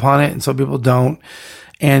act upon it and some people don't.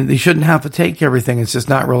 And they shouldn't have to take everything. It's just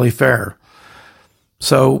not really fair.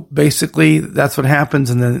 So basically, that's what happens.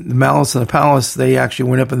 And then the Malice in the Palace, they actually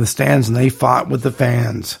went up in the stands and they fought with the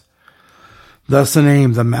fans. Thus the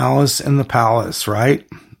name, the Malice in the Palace, right?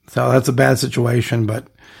 So that's a bad situation. But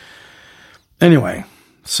anyway,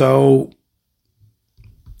 so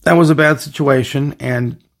that was a bad situation.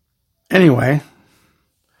 And anyway,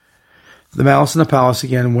 the Malice in the Palace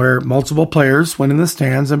again, where multiple players went in the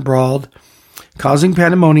stands and brawled, causing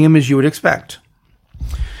pandemonium as you would expect.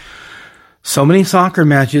 So many soccer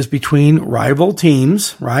matches between rival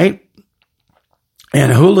teams, right?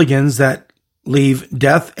 And hooligans that leave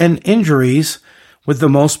death and injuries with the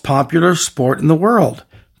most popular sport in the world,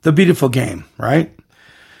 the beautiful game, right?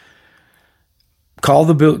 Call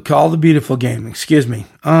the beautiful game, excuse me.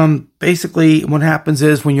 Basically what happens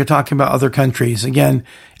is when you're talking about other countries, again,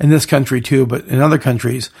 in this country too, but in other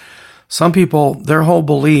countries, some people, their whole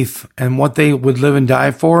belief and what they would live and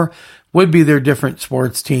die for would be their different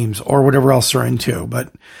sports teams or whatever else they're into.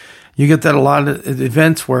 But you get that a lot of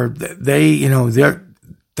events where they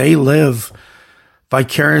live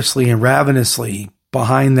vicariously and ravenously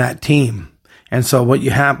behind that team. And so what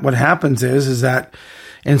happens is that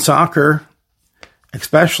in soccer,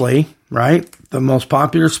 especially, right, the most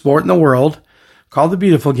popular sport in the world, called the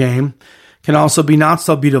beautiful game, can also be not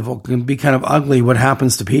so beautiful, can be kind of ugly what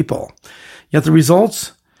happens to people. Yet the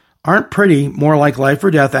results aren't pretty, more like life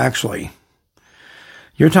or death, actually.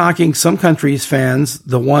 You're talking some countries' fans,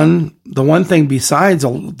 the one thing besides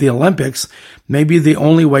the Olympics, maybe the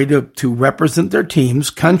only way to represent their team's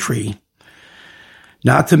country,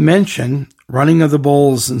 not to mention running of the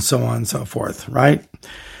bulls and so on and so forth, right?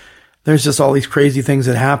 There's just all these crazy things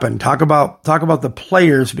that happen. Talk about the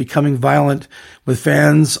players becoming violent with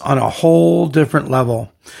fans on a whole different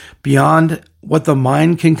level, beyond what the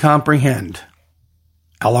mind can comprehend.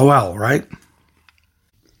 LOL, right?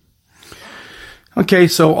 Okay,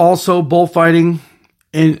 so also bullfighting,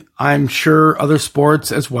 and I'm sure other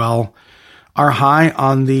sports as well, are high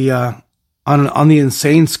on the on the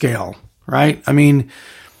insane scale, right? I mean,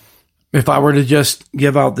 if I were to just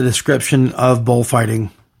give out the description of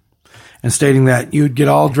bullfighting and stating that you'd get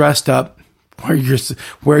all dressed up,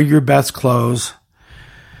 wear your best clothes,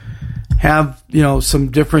 have,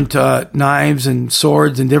 some different knives and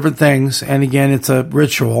swords and different things. And again, it's a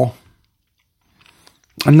ritual.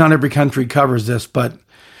 And not every country covers this, but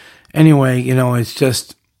anyway,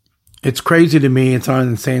 it's crazy to me. It's on an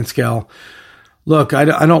insane scale. Look, I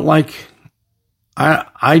don't like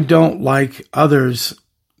others.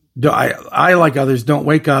 I like others don't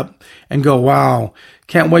wake up and go, wow,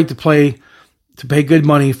 can't wait to pay good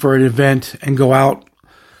money for an event and go out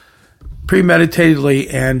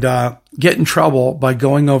premeditatedly and get in trouble by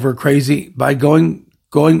going over crazy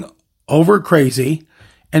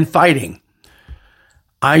and fighting.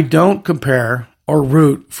 I don't compare or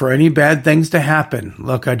root for any bad things to happen.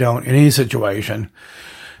 Look, I don't in any situation,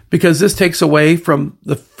 because this takes away from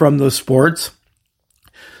the sports,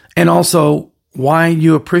 and also why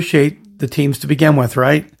you appreciate the teams to begin with,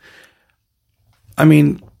 right? I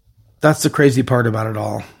mean, that's the crazy part about it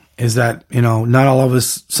all, is that, not all of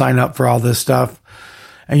us sign up for all this stuff,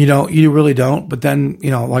 and you really don't. But then,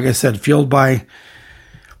 like I said, fueled by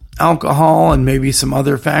alcohol and maybe some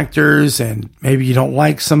other factors, and maybe you don't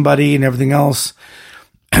like somebody and everything else,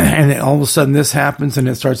 and then all of a sudden this happens and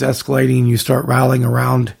it starts escalating and you start rallying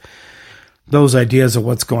around those ideas of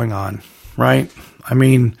what's going on, right? I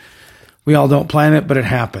mean, we all don't plan it, but it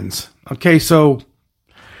happens. Okay, so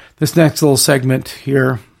this next little segment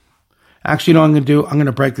here, actually, I'm going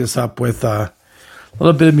to break this up with a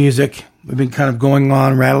little bit of music. We've been kind of going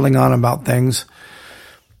on, rattling on about things.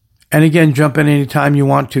 And again, jump in anytime you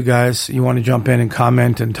want to, guys. You want to jump in and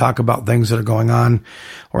comment and talk about things that are going on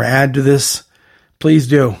or add to this, please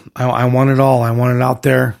do. I want it all. I want it out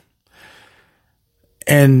there.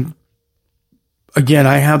 And again,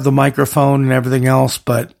 I have the microphone and everything else,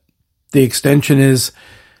 but the extension is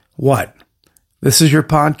what? This is your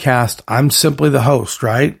podcast. I'm simply the host,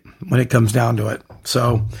 right? When it comes down to it.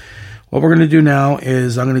 So what we're going to do now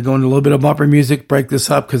is I'm going to go into a little bit of bumper music, break this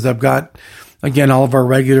up, because I've got, again, all of our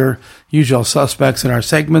regular usual suspects in our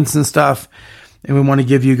segments and stuff. And we want to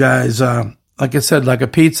give you guys, like I said, like a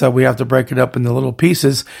pizza, we have to break it up into little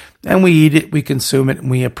pieces, and we eat it, we consume it,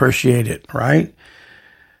 and we appreciate it, right?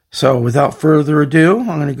 So without further ado, I'm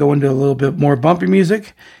going to go into a little bit more bumpy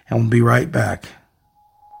music, and we'll be right back.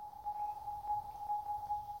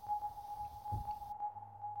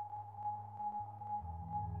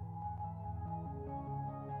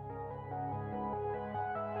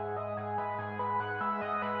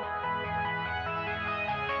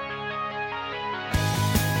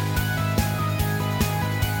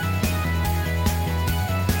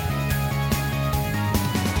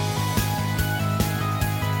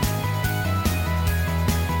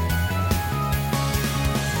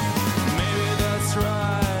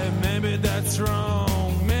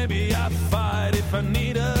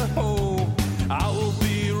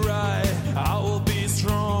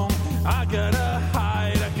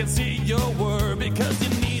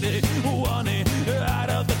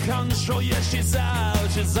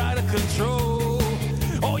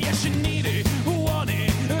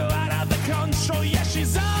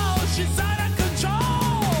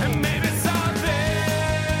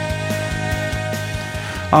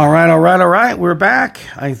 All right. We're back.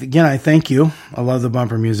 I thank you. I love the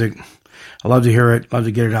bumper music. I love to hear it. Love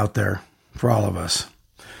to get it out there for all of us.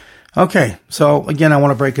 Okay. So again, I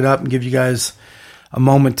want to break it up and give you guys a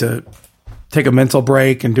moment to take a mental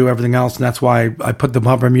break and do everything else. And that's why I put the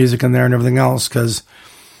bumper music in there and everything else, because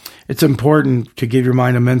it's important to give your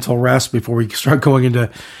mind a mental rest before we start going into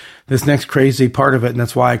this next crazy part of it. And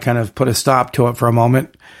that's why I kind of put a stop to it for a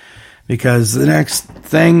moment, because the next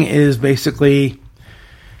thing is basically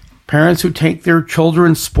Parents who take their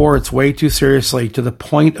children's sports way too seriously to the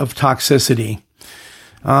point of toxicity.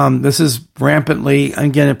 This is rampantly,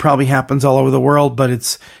 again, it probably happens all over the world, but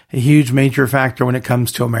it's a huge major factor when it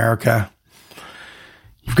comes to America.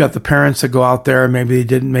 You've got the parents that go out there, maybe they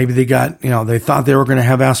didn't, maybe they got, they thought they were going to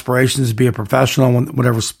have aspirations to be a professional in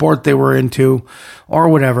whatever sport they were into or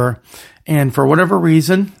whatever. And for whatever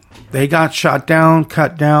reason, they got shot down,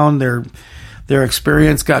 cut down, their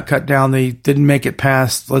experience got cut down. They didn't make it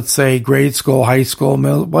past, let's say, grade school, high school,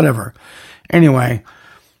 middle, whatever. Anyway,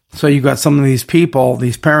 so you got some of these people,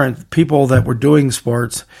 people that were doing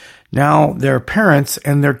sports. Now they're parents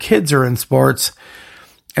and their kids are in sports.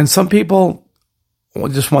 And some people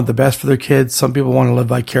just want the best for their kids. Some people want to live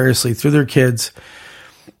vicariously through their kids.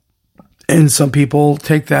 And some people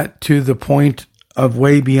take that to the point of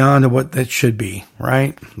way beyond of what that should be,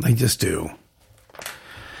 right? They just do.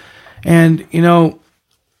 And,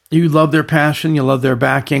 you love their passion, you love their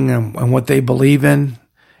backing and what they believe in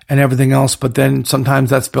and everything else. But then sometimes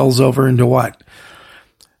that spills over into what?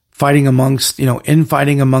 Infighting amongst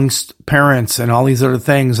parents and all these other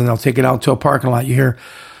things. And they'll take it out to a parking lot. You hear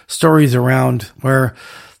stories around where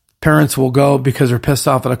parents will go because they're pissed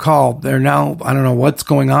off at a call. They're now, I don't know what's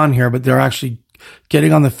going on here, but they're actually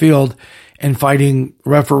getting on the field and fighting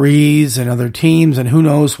referees and other teams and who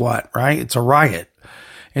knows what, right? It's a riot.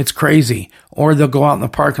 It's crazy. Or they'll go out in the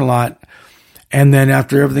parking lot and then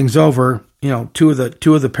after everything's over, two of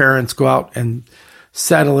the parents go out and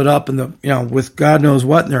settle it up in with God knows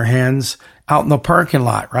what in their hands out in the parking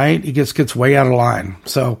lot, right? It gets way out of line.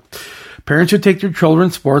 So parents who take their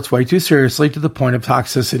children's sports way too seriously to the point of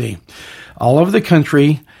toxicity. All over the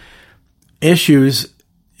country, issues,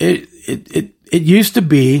 it used to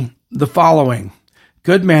be the following: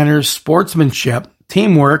 good manners, sportsmanship,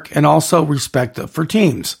 teamwork, and also respect for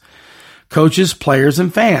teams, coaches, players,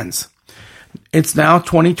 and fans. It's now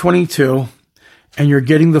 2022, and you're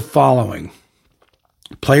getting the following: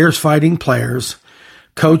 players fighting players,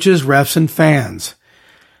 coaches, refs, and fans.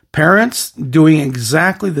 Parents doing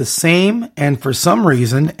exactly the same, and for some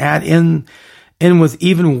reason, add in with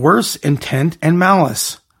even worse intent and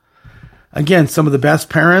malice. Again, some of the best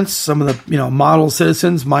parents, some of the model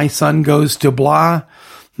citizens. My son goes to blah.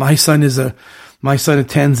 My son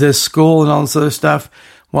attends this school and all this other stuff.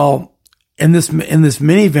 Well, in this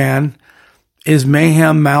minivan is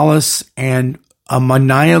mayhem, malice, and a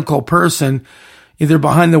maniacal person, either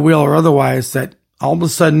behind the wheel or otherwise, that all of a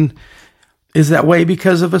sudden is that way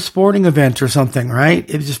because of a sporting event or something, right?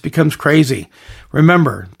 It just becomes crazy.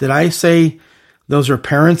 Remember, did I say those are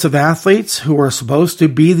parents of athletes who are supposed to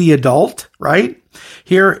be the adult, right?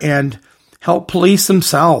 Here and help police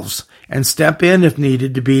themselves and step in if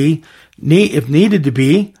needed to be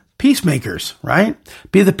peacemakers, right?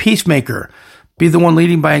 Be the peacemaker. Be the one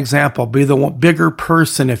leading by example. Be the one bigger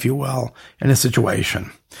person, if you will, in a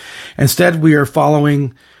situation. Instead, we are following,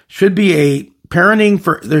 there should be a parenting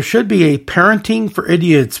for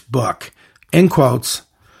idiots book, in quotes,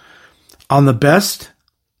 on the bestsellers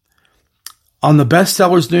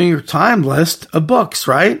New York Times list of books,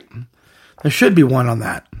 right? There should be one on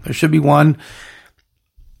that. There should be one,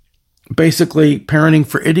 basically parenting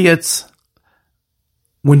for idiots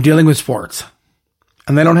when dealing with sports.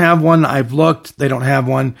 And they don't have one. I've looked. They don't have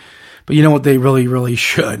one. But you know what? They really, really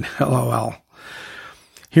should. LOL.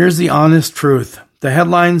 Here's the honest truth. The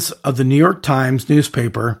headlines of the New York Times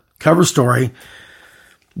newspaper cover story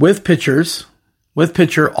with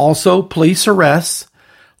picture, also police arrests,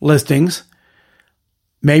 listings,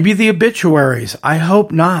 maybe the obituaries. I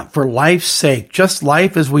hope not, for life's sake, just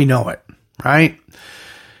life as we know it, right?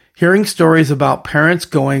 Hearing stories about parents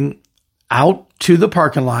going out to the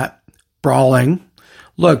parking lot, brawling.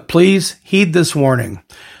 Look, please heed this warning.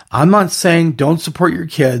 I'm not saying don't support your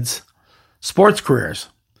kids' sports careers.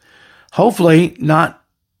 Hopefully not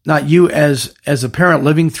you as a parent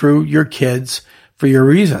living through your kids for your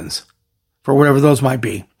reasons, for whatever those might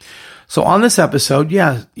be. So on this episode,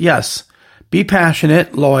 yes, be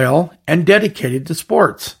passionate, loyal, and dedicated to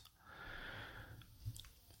sports.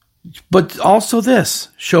 But also this,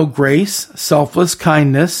 show grace, selfless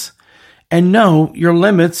kindness, and know your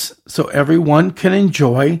limits so everyone can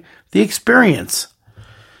enjoy the experience.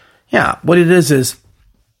 Yeah, what it is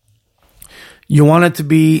you want it to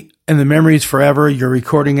be in the memories forever. You're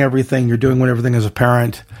recording everything. You're doing everything as a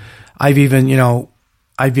parent. I've even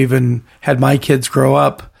had my kids grow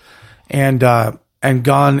up and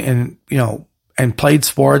gone and played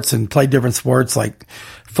sports and played different sports like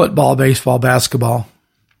football, baseball, basketball.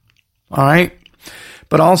 All right.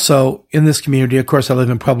 But also in this community, of course, I live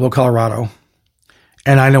in Pueblo, Colorado,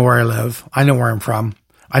 and I know where I live. I know where I'm from.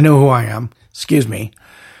 I know who I am. Excuse me.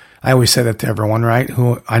 I always say that to everyone, right?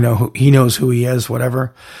 He knows who he is,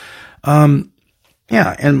 whatever.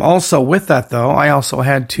 Yeah. And also with that though, I also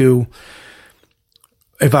had to,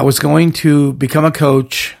 if I was going to become a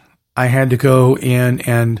coach, I had to go in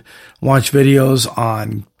and watch videos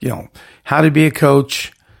on, how to be a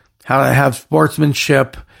coach, how to have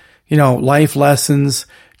sportsmanship, life lessons.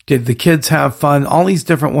 Did the kids have fun? All these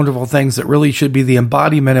different wonderful things that really should be the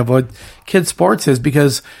embodiment of what kids sports is,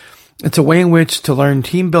 because it's a way in which to learn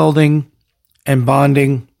team building and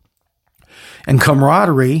bonding and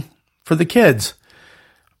camaraderie for the kids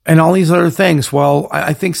and all these other things. Well,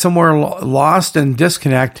 I think somewhere lost and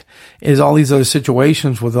disconnect is all these other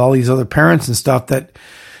situations with all these other parents and stuff that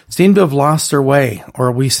seem to have lost their way,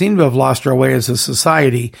 or we seem to have lost our way as a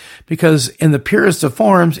society, because in the purest of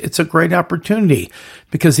forms, it's a great opportunity,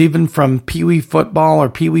 because even from Pee-wee football or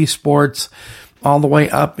Pee-wee sports all the way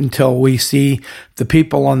up until we see the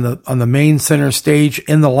people on the main center stage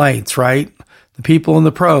in the lights, right? The people in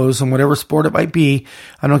the pros and whatever sport it might be.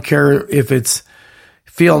 I don't care if it's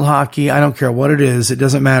field hockey. I don't care what it is. It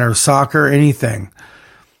doesn't matter. Soccer, anything.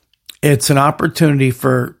 It's an opportunity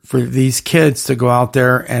for these kids to go out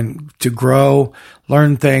there and to grow,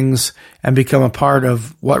 learn things, and become a part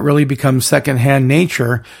of what really becomes secondhand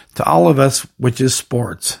nature to all of us, which is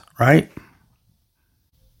sports, right?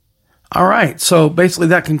 All right. So basically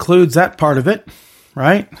that concludes that part of it,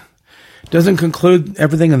 right? Doesn't conclude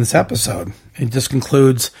everything in this episode. It just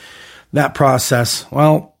concludes that process.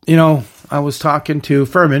 Well, I was talking to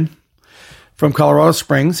Furman from Colorado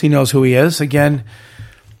Springs. He knows who he is. Again,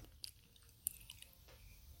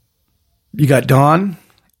 you got Don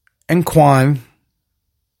and Quan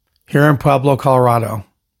here in Pueblo, Colorado.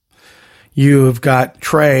 You've got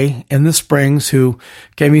Trey in the Springs, who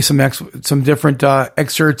gave me some different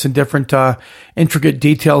excerpts and different intricate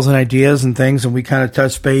details and ideas and things, and we kind of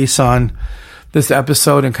touched base on this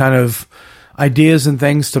episode and kind of ideas and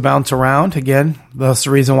things to bounce around. Again, that's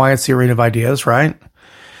the reason why it's the Arena of Ideas, right?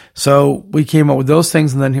 So we came up with those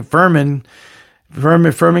things, and then Furman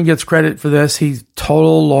gets credit for this. He's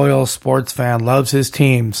total loyal sports fan, loves his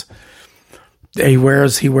teams. He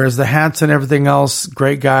wears the hats and everything else.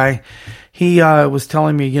 Great guy. He was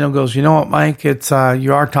telling me, goes, you know what, Mike? It's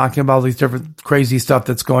you are talking about all these different crazy stuff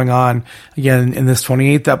that's going on again in this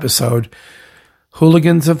 28th episode.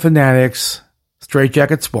 Hooligans and Fanatics, Straight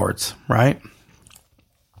Jacket Sports, right?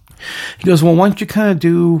 He goes, well, why don't you kind of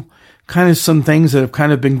do some things that have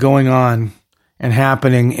kind of been going on and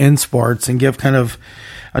happening in sports and give kind of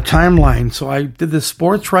a timeline. So I did this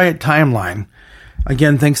Sports Riot timeline.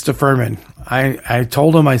 Again, thanks to Furman. I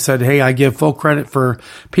told him, I said, hey, I give full credit for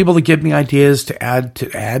people to give me ideas to add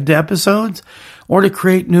to episodes or to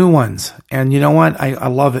create new ones. And you know what? I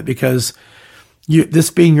love it, because this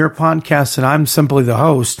being your podcast and I'm simply the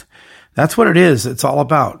host, that's what it is. It's all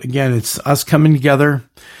about. Again, it's us coming together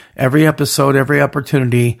every episode, every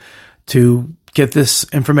opportunity to get this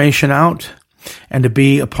information out and to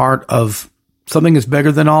be a part of something that's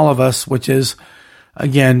bigger than all of us, which is,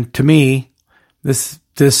 again, to me, this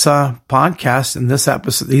podcast and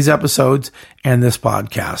these episodes and this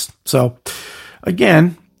podcast. So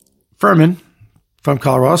again, Furman from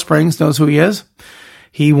Colorado Springs knows who he is.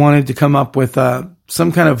 He wanted to come up with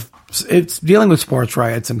some kind of, it's dealing with sports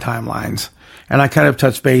riots and timelines. And I kind of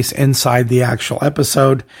touched base inside the actual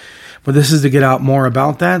episode, but this is to get out more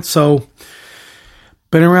about that. So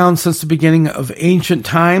been around since the beginning of ancient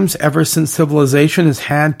times, ever since civilization has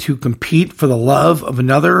had to compete for the love of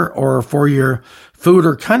another or for your food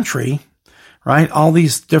or country, right? All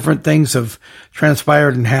these different things have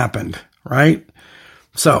transpired and happened, right?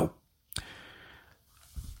 So,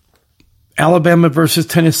 Alabama versus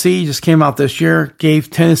Tennessee just came out this year, gave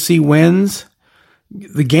Tennessee wins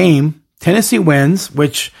the game. Tennessee wins,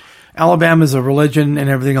 which Alabama is a religion and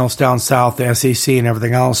everything else down south, the SEC and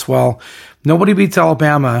everything else. Well, nobody beats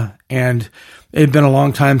Alabama, and it had been a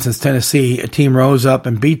long time since Tennessee, a team rose up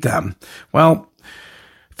and beat them. Well,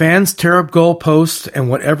 fans tear up goalposts and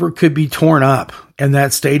whatever could be torn up in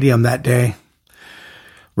that stadium that day.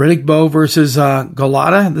 Riddick Bowe versus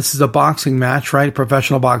Golota. This is a boxing match, right?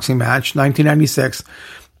 Professional boxing match, 1996.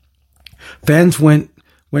 Fans went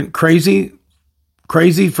crazy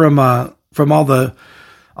from all the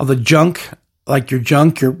junk. Like your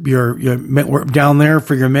junk, you're down there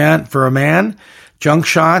for a man, junk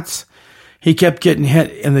shots. He kept getting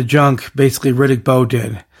hit in the junk, basically Riddick Bowe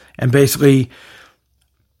did. And this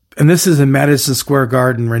is in Madison Square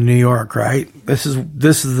Garden in New York, right? This is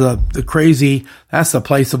the crazy, that's the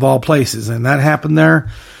place of all places. And that happened there.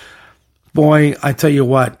 Boy, I tell you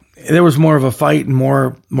what, there was more of a fight and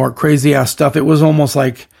more crazy ass stuff. It was almost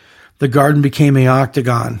like the garden became an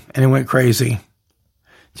octagon and it went crazy.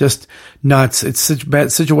 Just nuts. It's such a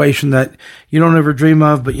bad situation that you don't ever dream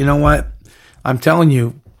of, but you know what? I'm telling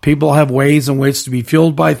you, people have ways in which to be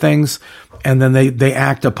fueled by things, and then they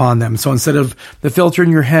act upon them. So instead of the filter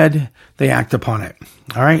in your head, they act upon it.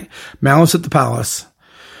 All right? Malice at the Palace.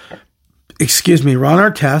 Excuse me, Ron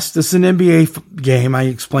Artest. This is an NBA game I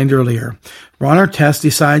explained earlier. Ron Artest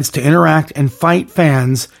decides to interact and fight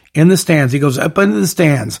fans in the stands. He goes up into the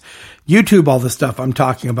stands. YouTube all the stuff I'm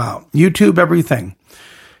talking about. YouTube everything.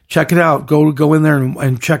 Check it out. Go in there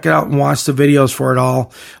and check it out and watch the videos for it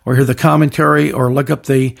all, or hear the commentary, or look up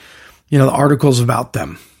the articles about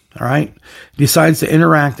them. All right. Decides to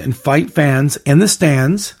interact and fight fans in the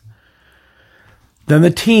stands. Then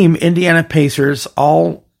the team, Indiana Pacers,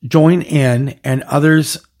 all join in, and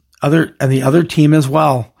the other team as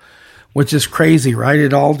well, which is crazy, right?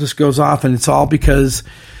 It all just goes off, and it's all because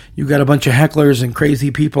you got a bunch of hecklers and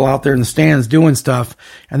crazy people out there in the stands doing stuff,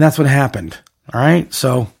 and that's what happened. All right.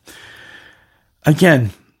 So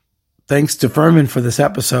again, thanks to Furman for this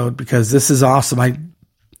episode, because this is awesome. I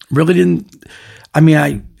really didn't,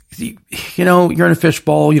 you're in a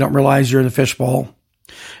fishbowl. You don't realize you're in a fishbowl.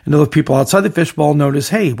 And other people outside the fishbowl notice,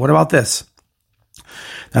 hey, what about this?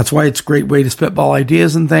 That's why it's a great way to spitball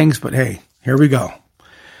ideas and things. But hey, here we go. All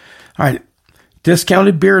right.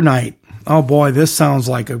 Discounted beer night. Oh boy, this sounds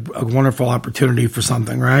like a wonderful opportunity for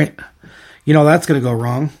something, right? That's going to go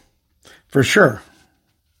wrong for sure.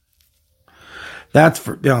 That's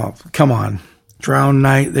come on. Drown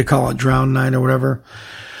night. They call it drown night or whatever.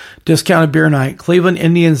 Discounted beer night. Cleveland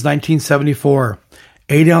Indians, 1974.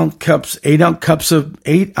 8 ounce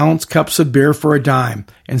cups of beer for a dime.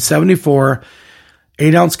 In 74,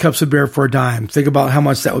 8 ounce cups of beer for a dime. Think about how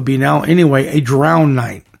much that would be now. Anyway, a drown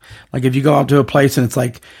night. Like if you go out to a place and it's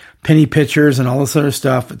like penny pitchers and all this other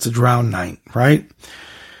stuff, it's a drown night, right?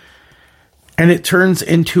 And it turns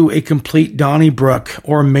into a complete Donnybrook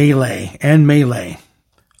or melee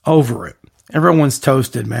over it. Everyone's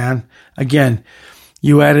toasted, man. Again,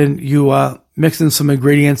 you mix in some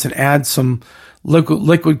ingredients and add some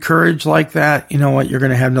liquid courage like that. You know what? You're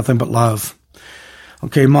going to have nothing but love.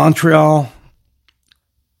 Okay. Montreal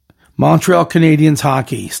Canadiens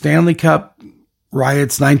hockey, Stanley Cup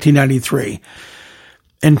riots, 1993.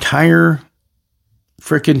 Entire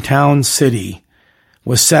frickin' town city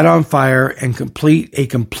was set on fire and a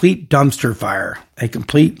complete dumpster fire, a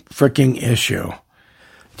complete fricking issue.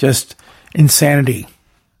 Just insanity.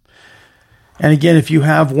 And again, if you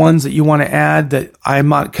have ones that you want to add that I'm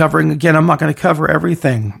not covering, again, I'm not going to cover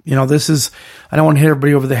everything. I don't want to hit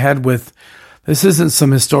everybody over the head with, this isn't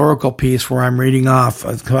some historical piece where I'm reading off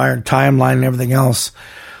a timeline and everything else.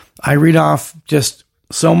 I read off just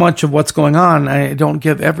so much of what's going on. I don't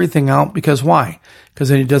give everything out because why? Because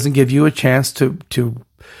then it doesn't give you a chance to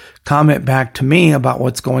comment back to me about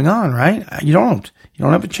what's going on, right? You don't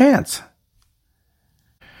have a chance.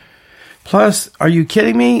 Plus, are you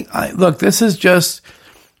kidding me? Look, this is just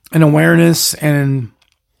an awareness and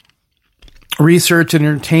research and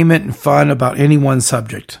entertainment and fun about any one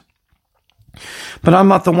subject. But I'm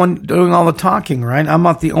not the one doing all the talking, right? I'm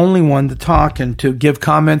not the only one to talk and to give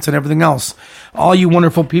comments and everything else. All you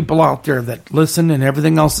wonderful people out there that listen and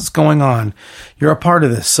everything else that's going on, you're a part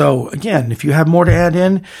of this. So again, if you have more to add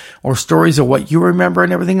in or stories of what you remember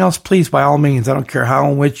and everything else, please, by all means, I don't care how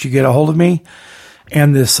and which you get a hold of me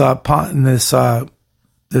and this podcast,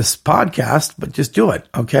 but just do it.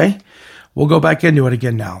 Okay. We'll go back into it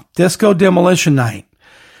again now. Disco Demolition Night.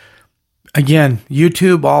 Again,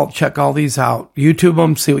 YouTube, I'll check all these out. YouTube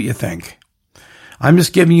them, see what you think. I'm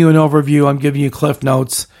just giving you an overview. I'm giving you cliff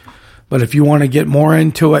notes. But if you want to get more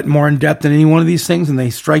into it, more in depth in any one of these things, and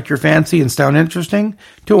they strike your fancy and sound interesting,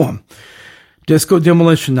 do them. Disco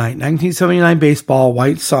Demolition Night, 1979 baseball,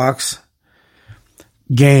 White Sox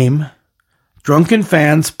game. Drunken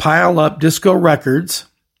fans pile up disco records.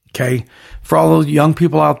 Okay. For all those young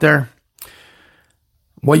people out there,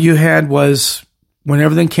 what you had was, when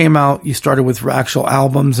everything came out, you started with actual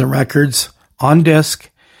albums and records on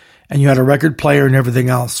disc, and you had a record player and everything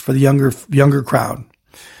else for the younger crowd.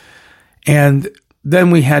 And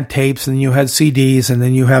then we had tapes, and you had CDs, and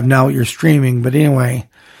then you have now you're streaming. But anyway,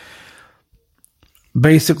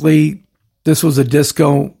 basically, this was a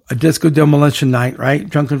disco demolition night, right?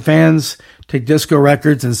 Drunken fans take disco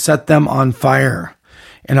records and set them on fire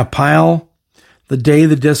in a pile. The day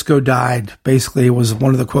the disco died, basically, was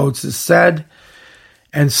one of the quotes that said.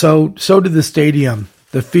 And so did the stadium,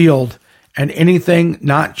 the field, and anything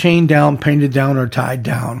not chained down, painted down, or tied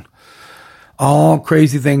down. All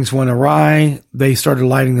crazy things went awry. They started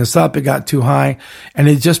lighting this up. It got too high, and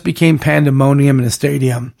it just became pandemonium in the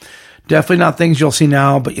stadium. Definitely not things you'll see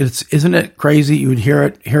now, but isn't it crazy? You would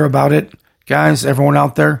hear about it guys, everyone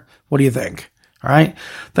out there, what do you think? All right.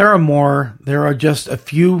 There are just a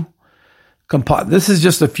few this is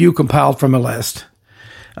just a few compiled from a list.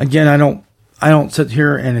 Again, I don't sit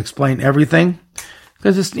here and explain everything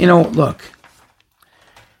because it's, look,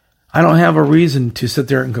 I don't have a reason to sit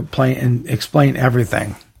there and complain and explain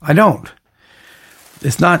everything. I don't.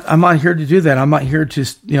 I'm not here to do that. I'm not here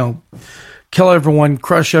to, kill everyone,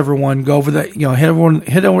 crush everyone, go over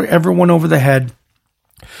hit everyone over the head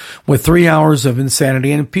with 3 hours of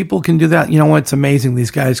insanity. And if people can do that, it's amazing.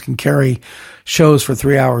 These guys can carry shows for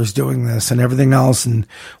 3 hours doing this and everything else and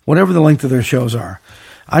whatever the length of their shows are.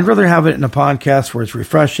 I'd rather have it in a podcast where it's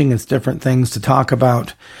refreshing, it's different things to talk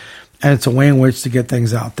about, and it's a way in which to get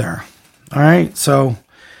things out there. All right. So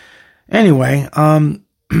anyway,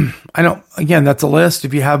 that's a list.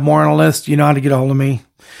 If you have more on a list, you know how to get a hold of me.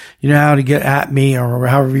 You know how to get at me or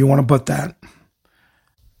however you want to put that.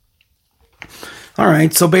 All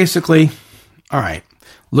right. So basically,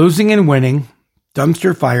 losing and winning,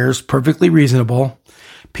 dumpster fires, perfectly reasonable.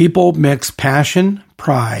 People mix passion,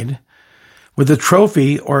 pride with a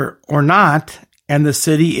trophy or not, and the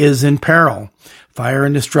city is in peril. Fire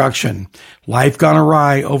and destruction. Life gone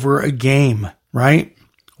awry over a game, right?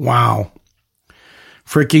 Wow.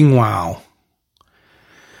 Freaking wow.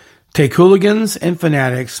 Take Hooligans and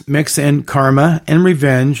Fanatics, mix in karma and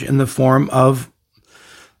revenge in the form of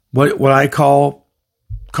what I call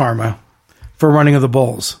karma for running of the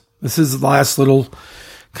Bulls. This is the last little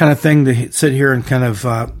kind of thing to sit here and kind of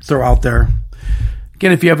throw out there.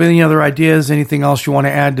 Again, if you have any other ideas, anything else you want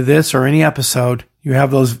to add to this or any episode, you have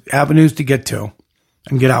those avenues to get to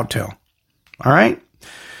and get out to. All right?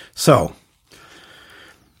 So,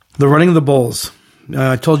 the running of the Bulls.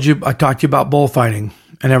 I talked to you about bullfighting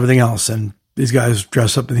and everything else. And these guys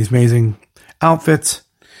dress up in these amazing outfits.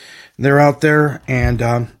 They're out there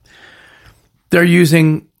and they're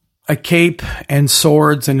using a cape and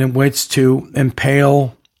swords and in which to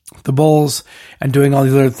impale the bulls and doing all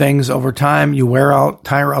these other things over time. You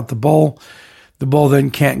tire out the bull. The bull then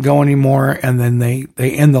can't go anymore. And then they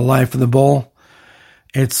end the life of the bull.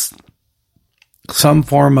 It's some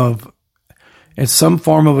form of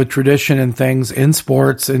a tradition and things in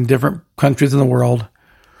sports in different countries in the world.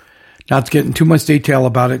 Not to get in too much detail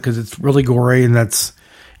about it because it's really gory, and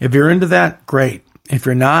if you're into that, great. If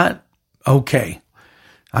you're not, okay.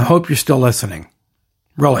 I hope you're still listening.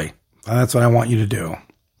 Really. That's what I want you to do.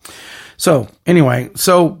 So anyway,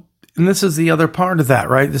 and this is the other part of that,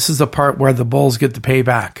 right? This is the part where the Bulls get to pay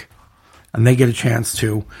back and they get a chance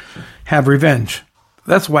to have revenge.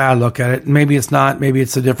 That's why I look at it. Maybe it's not. Maybe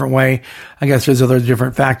it's a different way. I guess there's other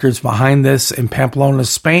different factors behind this in Pamplona,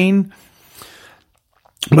 Spain.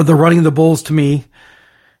 But the running of the Bulls to me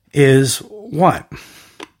is what?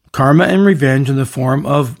 Karma and revenge in the form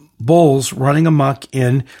of bulls running amok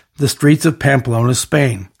in the streets of Pamplona,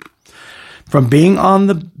 Spain. From being on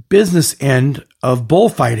the business end of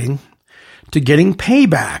bullfighting to getting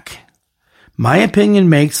payback. My opinion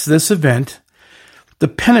makes this event the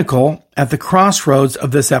pinnacle at the crossroads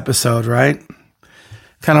of this episode, right?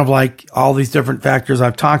 Kind of like all these different factors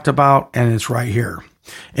I've talked about, and it's right here.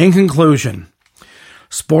 In conclusion,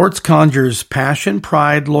 sports conjures passion,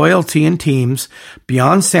 pride, loyalty in teams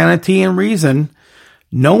beyond sanity and reason.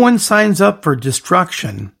 No one signs up for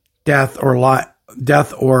destruction, death or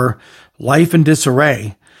life in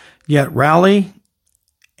disarray. Yet rally,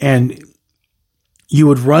 and you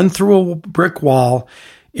would run through a brick wall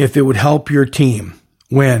if it would help your team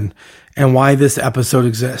win, and why this episode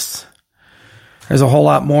exists. There's a whole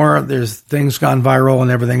lot more. There's things gone viral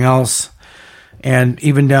and everything else. And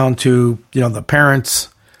even down to, the parents,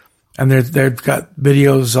 and they've got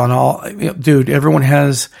videos on all, dude, everyone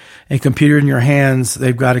has a computer in your hands.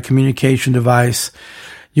 They've got a communication device.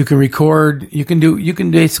 You can record, you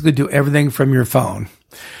can basically do everything from your phone.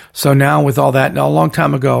 So now with all that, a long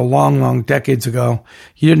time ago, long decades ago,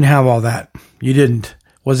 you didn't have all that. You didn't.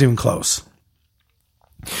 Wasn't even close.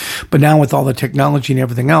 But now with all the technology and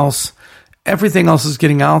everything else is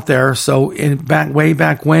getting out there. So way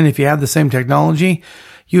back when, if you had the same technology,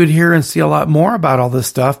 you would hear and see a lot more about all this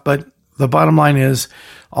stuff. But the bottom line is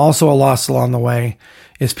also a loss along the way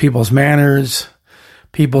is people's manners,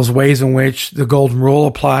 people's ways in which the golden rule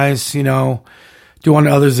applies, do unto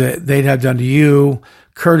others that they'd have done to you,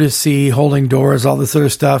 courtesy, holding doors, all this other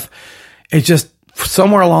stuff. It's just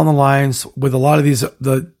somewhere along the lines with a lot of these,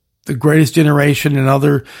 the greatest generation and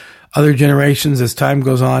other generations as time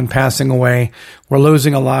goes on passing away, we're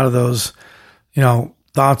losing a lot of those,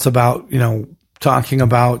 thoughts about, talking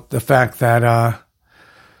about the fact that,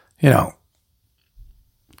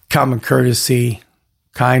 common courtesy,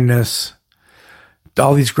 kindness,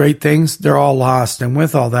 all these great things, they're all lost. And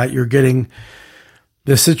with all that, you're getting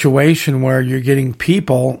the situation where you're getting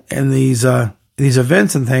people in these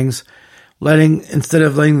events and things instead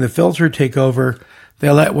of letting the filter take over, they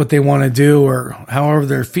let what they want to do or however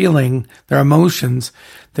they're feeling, their emotions,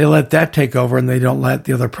 they let that take over and they don't let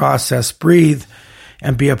the other process breathe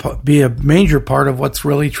and be a major part of what's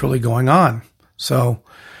really truly going on. So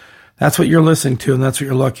that's what you're listening to and that's what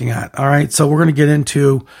you're looking at. All right. So we're going to get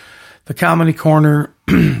into the comedy corner,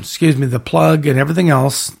 the plug and everything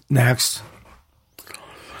else next.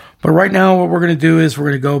 But right now what we're going to do is we're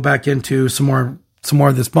going to go back into some more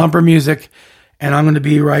of this bumper music, and I'm going to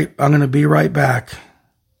be right back.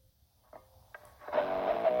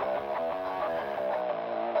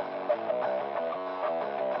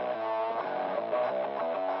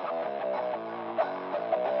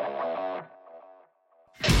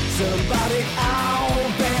 Somebody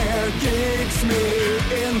out there kicks me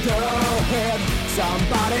in the head.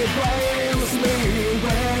 Somebody blames me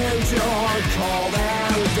when you're cold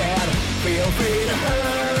and dead. Feel free to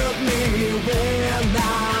hurt me when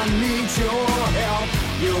I need your help.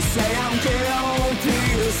 You say I'm guilty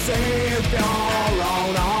to save your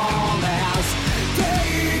own honest.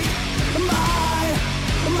 Take my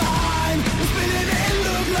mind, spin it in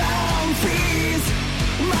the ground, freeze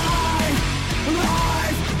my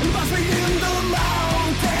life, and bust me in the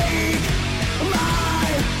mouth. Take my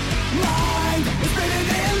mind, spin it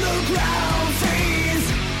in the ground, freeze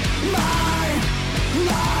my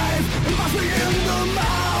life, and bust me in the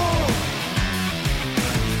mouth.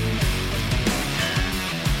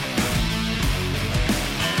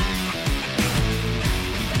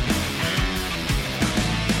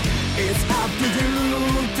 It's up to you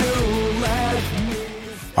to let me.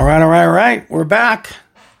 All right. We're back.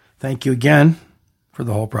 Thank you again for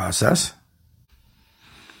the whole process.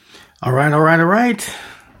 All right.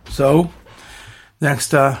 So,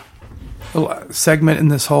 next little segment in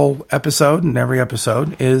this whole episode and every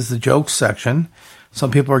episode is the jokes section. Some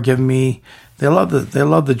people are giving me, they love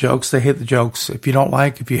the jokes. They hate the jokes. If you don't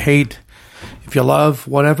like, if you hate, if you love,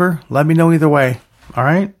 whatever, let me know either way. All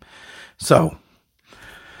right. So,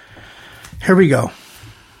 here we go.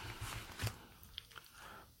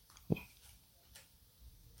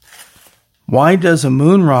 Why does a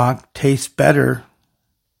moon rock taste better?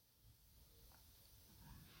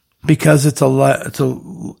 Because it's a lot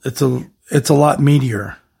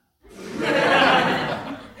meatier.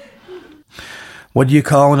 What do you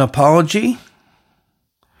call an apology?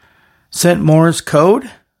 Sent Morse code?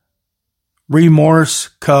 Remorse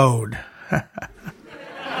code.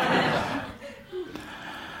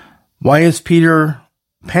 Why is Peter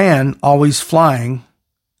Pan always flying?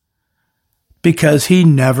 Because he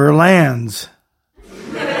never lands.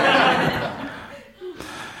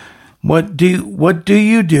 What do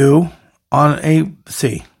you do on a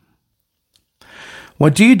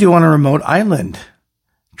What do you do on a remote island?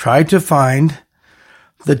 Try to find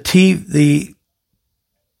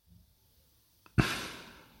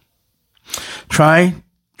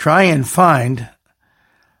try and find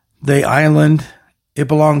the island it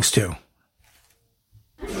belongs to.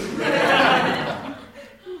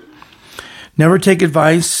 Never take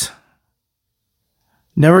advice.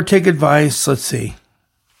 Let's see.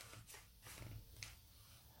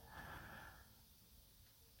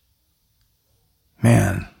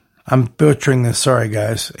 Man, I'm butchering this. Sorry,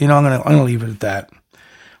 guys. I'm gonna leave it at that.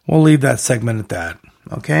 We'll leave that segment at that.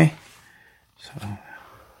 Okay? So.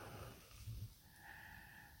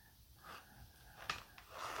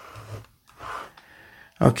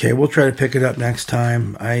 Okay, we'll try to pick it up next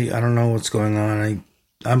time. I don't know what's going on.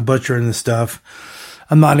 I'm butchering the stuff.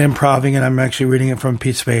 I'm not improvising it. I'm actually reading it from a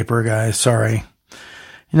piece of paper, guys. Sorry.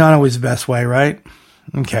 Not always the best way, right?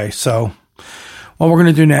 Okay, so what we're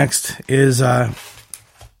going to do next is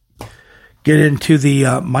get into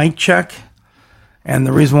the mic check. And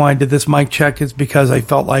the reason why I did this mic check is because I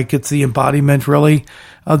felt like it's the embodiment, really,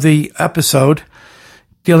 of the episode,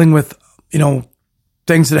 dealing with,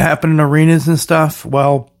 things that happen in arenas and stuff.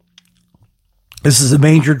 Well, this is a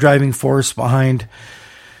major driving force behind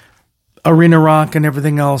arena rock and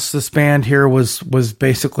everything else. This band here was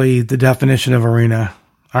basically the definition of arena.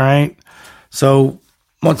 All right. So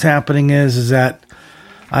what's happening is that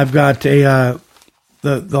I've got the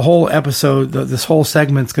whole episode, this whole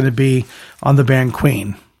segment's going to be on the band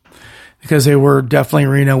Queen, because they were definitely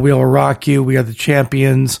arena. We'll Rock You. We are the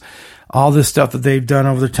Champions. All this stuff that they've done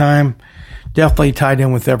over the time definitely tied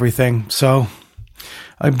in with everything. So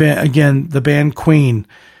again, the band Queen,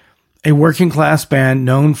 a working class band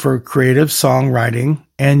known for creative songwriting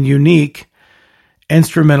and unique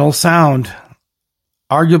instrumental sound.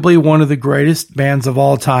 Arguably one of the greatest bands of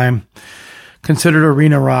all time. considered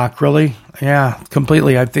arena rock. Really? Yeah,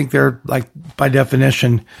 completely. I think they're, like, by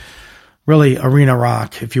definition, really arena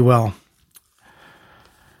rock, if you will.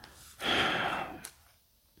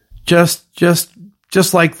 Just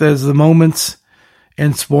like there's the moments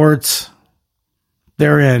in sports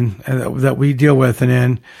they're in that we deal with, and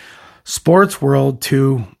in sports world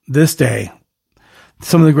to this day,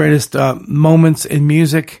 some of the greatest moments in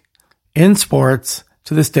music in sports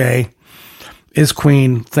to this day is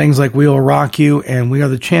Queen. Things like We Will Rock You and We Are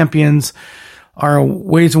the Champions are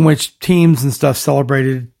ways in which teams and stuff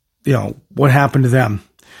celebrated, what happened to them.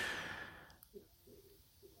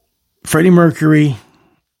 Freddie Mercury's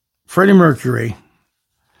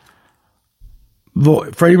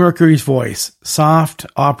voice, soft,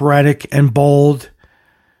 operatic, and bold.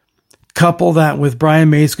 Couple that with Brian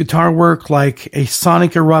May's guitar work like a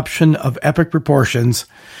sonic eruption of epic proportions.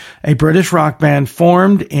 A British rock band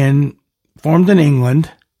formed in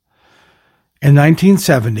England in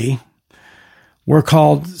 1970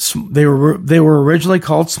 they were originally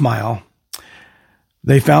called Smile.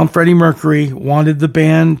 They found Freddie Mercury wanted the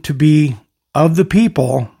band to be of the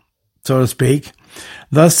people, so to speak.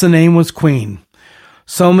 Thus the name was Queen.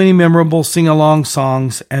 So many memorable sing-along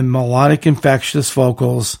songs and melodic, infectious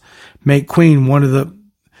vocals make Queen one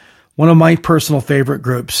of my personal favorite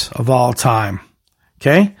groups of all time.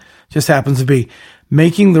 Okay? Just happens to be.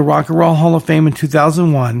 Making the Rock and Roll Hall of Fame in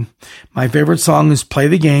 2001, my favorite song is Play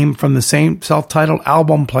the Game from the same self-titled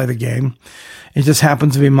album, Play the Game. It just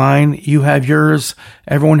happens to be mine. You have yours.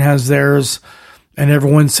 Everyone has theirs. And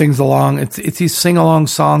everyone sings along. It's these sing-along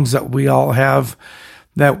songs that we all have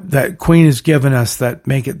that Queen has given us that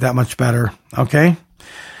make it that much better. Okay?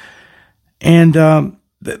 And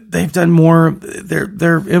they've done more.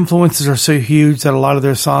 Their influences are so huge that a lot of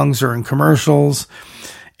their songs are in commercials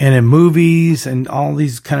and in movies and all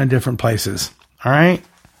these kind of different places. All right?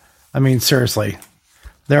 I mean, seriously.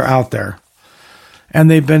 They're out there. And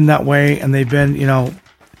they've been that way, and they've been,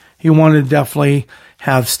 he wanted to definitely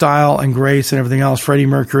have style and grace and everything else. Freddie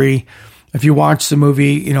Mercury, if you watch the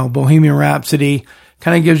movie, Bohemian Rhapsody,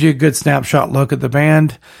 kind of gives you a good snapshot look at the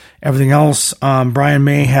band. Everything else, Brian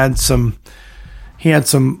May had some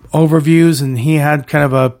overviews, and he had kind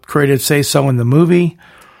of a creative say-so in the movie.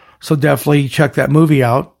 So definitely check that movie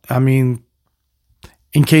out. I mean,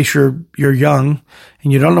 in case you're young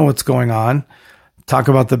and you don't know what's going on, talk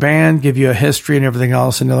about the band, give you a history and everything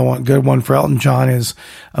else. Another good one for Elton John is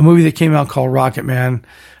a movie that came out called Rocket Man.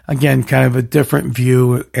 Again, kind of a different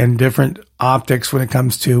view and different optics when it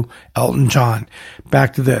comes to Elton John.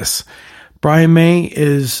 Back to this. Brian May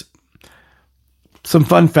is some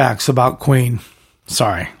fun facts about Queen.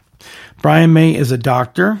 Sorry. Brian May is a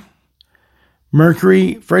doctor.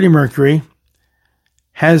 Freddie Mercury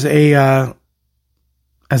has a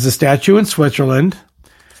statue in Switzerland.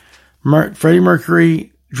 Freddie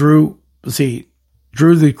Mercury drew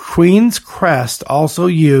the Queen's crest, also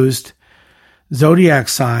used zodiac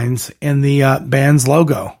signs in the band's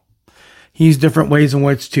logo. He used different ways in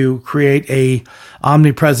which to create a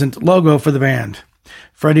omnipresent logo for the band.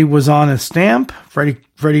 Freddie was on a stamp.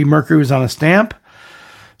 Freddie Mercury was on a stamp.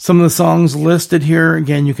 Some of the songs listed here,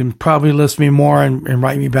 again, you can probably list me more and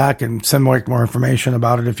write me back and send more information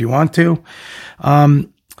about it if you want to.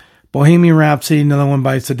 Bohemian Rhapsody, Another One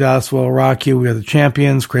Bites the Dust, We'll Rock You, We Are the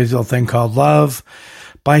Champions, Crazy Little Thing Called Love,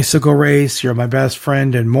 Bicycle Race, You're My Best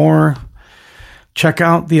Friend, and more. Check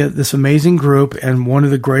out this amazing group and one of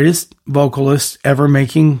the greatest vocalists ever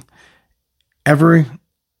in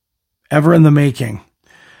the making.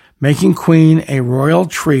 Making Queen a royal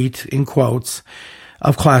treat, in quotes,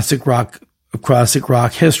 of classic rock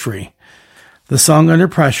history. The song Under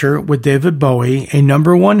Pressure with David Bowie, a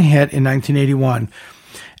 #1 hit in 1981.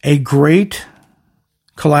 A great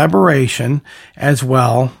collaboration as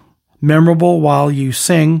well. Memorable while you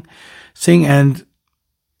sing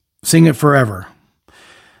it forever.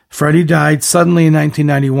 Freddie died suddenly in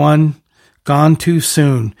 1991. Gone too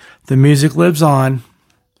soon. The music lives on.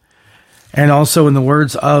 And also in the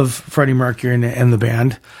words of Freddie Mercury and the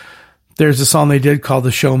band, there's a song they did called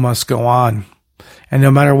The Show Must Go On. And no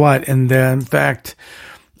matter what, and then, in fact,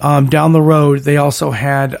 down the road, they also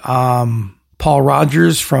had Paul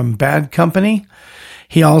Rogers from Bad Company.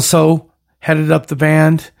 He also headed up the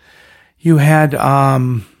band. You had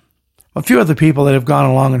a few other people that have gone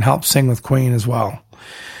along and helped sing with Queen as well.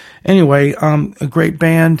 Anyway, a great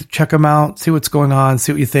band. Check them out. See what's going on.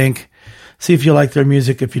 See what you think. See if you like their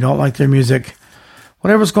music. If you don't like their music,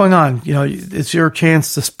 whatever's going on, it's your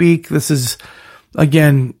chance to speak. This is,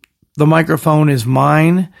 again, the microphone is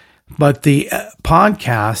mine, but the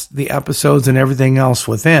podcast, the episodes, and everything else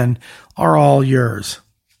within are all yours.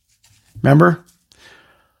 Remember?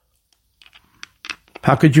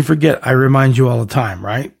 How could you forget? I remind you all the time,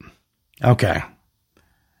 right? Okay.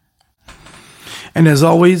 And as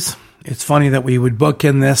always, it's funny that we would book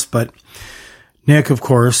in this, but Nick, of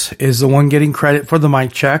course, is the one getting credit for the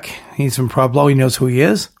mic check. He's from Pueblo. He knows who he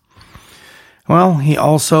is. Well, he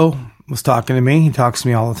also was talking to me. He talks to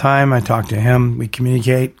me all the time. I talk to him. We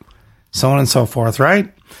communicate, so on and so forth,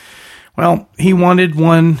 right? Well, he wanted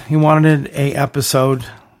a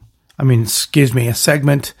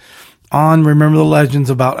segment on Remember the Legends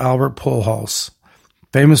about Albert Pujols,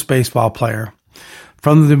 famous baseball player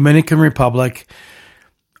from the Dominican Republic,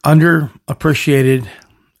 underappreciated.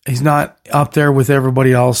 He's not up there with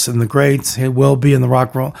everybody else in the greats. He will be in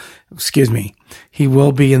He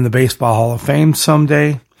will be in the Baseball Hall of Fame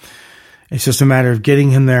someday. It's just a matter of getting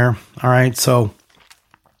him there. All right. So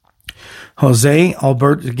Jose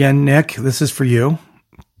Albert, again, Nick, this is for you.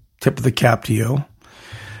 Tip of the cap to you.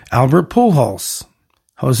 Albert Pujols.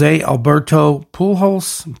 Jose Alberto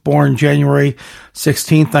Pujols, born January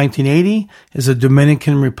 16th, 1980, is a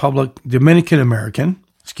Dominican American,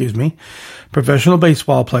 professional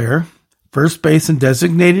baseball player, first base and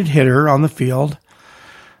designated hitter on the field.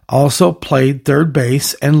 Also played third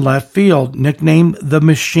base and left field, nicknamed the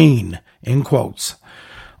Machine, in quotes,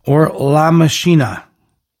 or La Machina.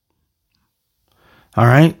 All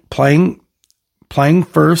right, playing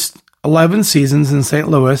first 11 seasons in St.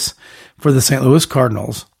 Louis for the St. Louis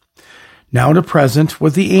Cardinals. Now to present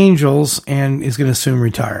with the Angels, and is going to soon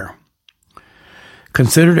retire.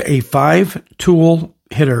 Considered a 5-tool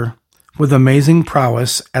hitter with amazing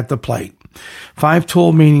prowess at the plate.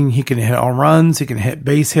 5-tool meaning he can hit home runs, he can hit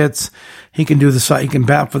base hits, he can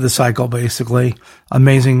bat for the cycle, basically.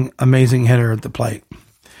 Amazing hitter at the plate.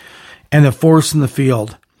 And a force in the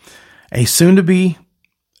field. A soon-to-be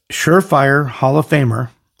surefire Hall of Famer.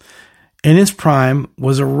 In his prime,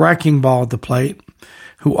 was a wrecking ball at the plate,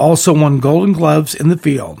 who also won Golden Gloves in the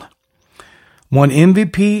field. Won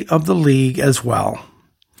MVP of the league as well.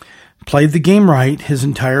 Played the game right his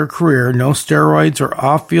entire career, no steroids or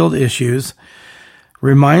off-field issues.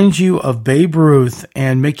 Reminds you of Babe Ruth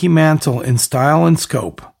and Mickey Mantle in style and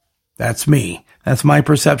scope. That's me. That's my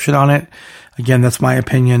perception on it. Again, that's my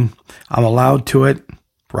opinion. I'm allowed to it,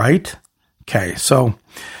 right? Okay, so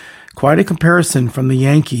quite a comparison from the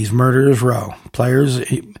Yankees, Murderers Row players.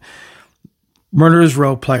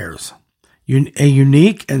 A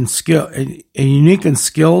unique and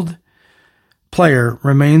skilled player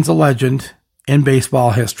remains a legend in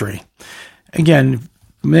baseball history. Again,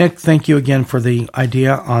 Nick, thank you again for the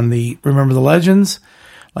idea on the Remember the Legends.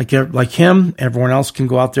 Like him, everyone else can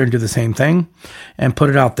go out there and do the same thing and put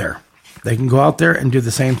it out there. They can go out there and do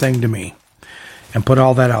the same thing to me and put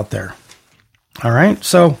all that out there. All right,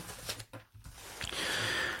 so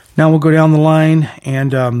now we'll go down the line,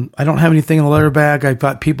 and I don't have anything in the letter bag. I've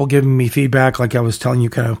got people giving me feedback, like I was telling you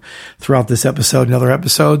kind of throughout this episode and other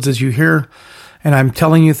episodes as you hear, and I'm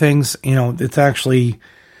telling you things, it's actually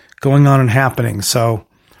going on and happening. So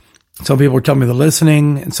some people are telling me they're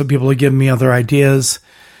listening, and some people are giving me other ideas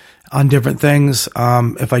on different things.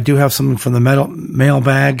 If I do have something from the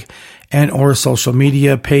mailbag and or social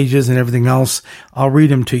media pages and everything else, I'll read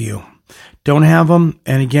them to you. Don't have them.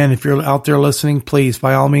 And again, if you're out there listening, please,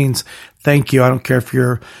 by all means, thank you. I don't care if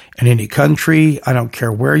you're in any country. I don't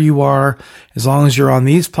care where you are. As long as you're on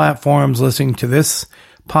these platforms listening to this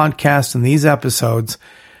podcast and these episodes,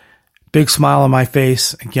 big smile on my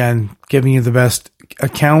face. Again, giving you the best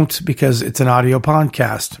account because it's an audio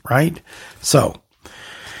podcast, right? So,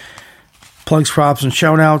 plugs, props, and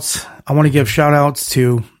shout outs. I want to give shout outs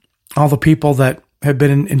to all the people that have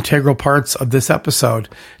been integral parts of this episode,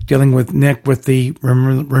 dealing with Nick with the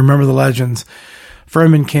Remember the Legends.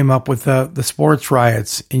 Furman came up with the sports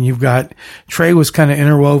riots, and you've got Trey was kind of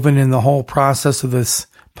interwoven in the whole process of this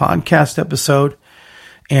podcast episode,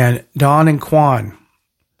 and Don and Quan.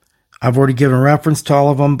 I've already given reference to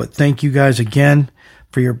all of them, but thank you guys again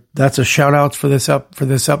for that's a shout outs for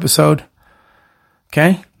this episode.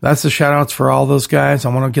 Okay. That's the shout outs for all those guys.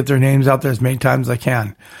 I want to get their names out there as many times as I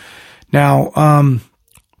can. Now, on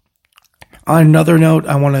another note,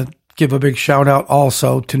 I want to give a big shout out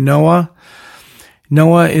also to Noah.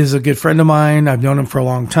 Noah is a good friend of mine. I've known him for a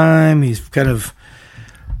long time. He's kind of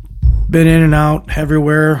been in and out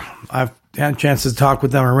everywhere. I've had chances to talk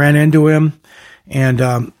with him. I ran into him,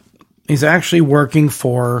 and he's actually working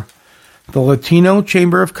for the Latino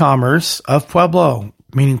Chamber of Commerce of Pueblo,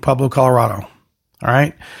 meaning Pueblo, Colorado. All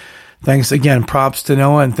right. Thanks again. Props to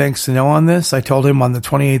Noah, and thanks to Noah on this. I told him on the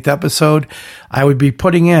 28th episode I would be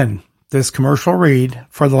putting in this commercial read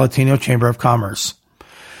for the Latino Chamber of Commerce.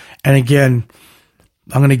 And again,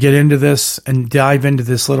 I'm going to get into this and dive into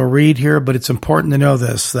this little read here, but it's important to know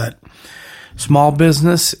this, that Small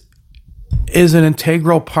business is an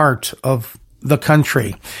integral part of the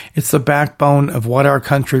country. It's the backbone of what our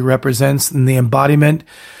country represents and the embodiment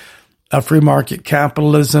of free market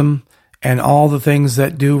capitalism and all the things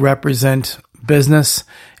that do represent business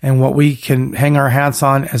and what we can hang our hats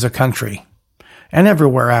on as a country. And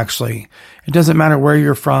everywhere, actually. It doesn't matter where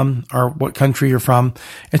you're from or what country you're from.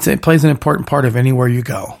 It plays an important part of anywhere you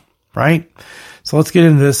go, right? So let's get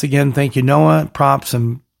into this again. Thank you, Noah, props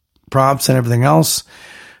and everything else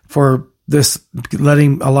for this,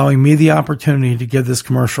 allowing me the opportunity to give this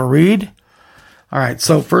commercial read. All right.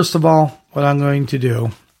 So first of all, what I'm going to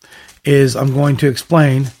do is I'm going to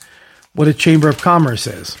explain what a Chamber of Commerce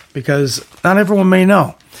is, because not everyone may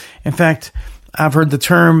know. In fact, I've heard the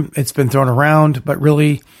term, it's been thrown around, but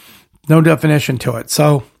really no definition to it.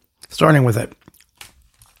 So starting with it,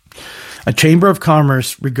 a Chamber of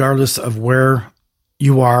Commerce, regardless of where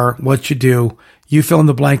you are, what you do, you fill in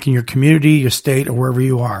the blank in your community, your state, or wherever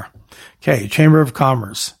you are. Okay, Chamber of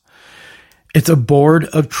Commerce. It's a board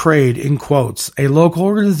of trade, in quotes, a local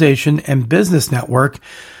organization and business network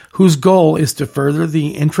whose goal is to further the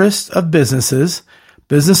interests of businesses,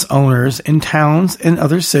 business owners in towns and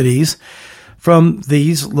other cities from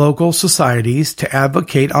these local societies to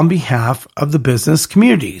advocate on behalf of the business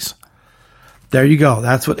communities. There you go.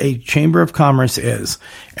 That's what a Chamber of Commerce is.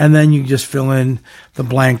 And then you just fill in the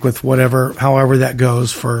blank with however that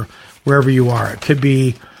goes for wherever you are. It could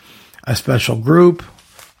be a special group.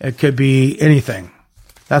 It could be anything.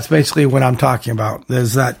 That's basically what I'm talking about.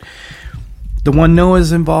 There's that. The one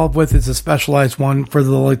Noah's involved with is a specialized one for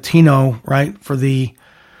the Latino, right? For the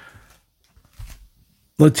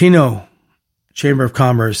Latino Chamber of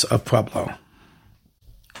Commerce of Pueblo.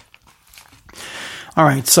 All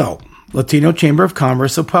right, so Latino Chamber of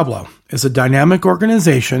Commerce of Pueblo is a dynamic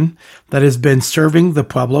organization that has been serving the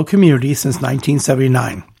Pueblo community since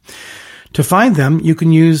 1979. To find them, you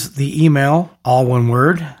can use the email, all one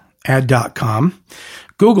word, ad.com,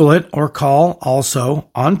 Google it, or call also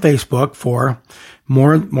on Facebook for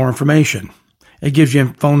more information. It gives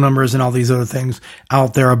you phone numbers and all these other things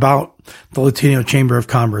out there about the Latino Chamber of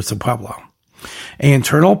Commerce of Pueblo. An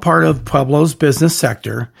internal part of Pueblo's business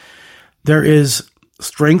sector, there is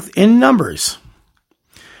strength in numbers.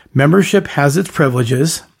 Membership has its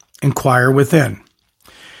privileges. Inquire within.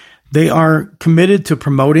 They are committed to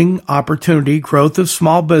promoting opportunity, growth of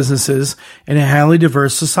small businesses in a highly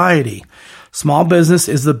diverse society. Small business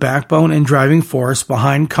is the backbone and driving force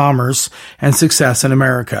behind commerce and success in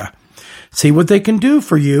America. See what they can do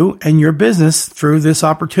for you and your business through this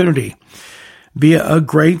opportunity. Be a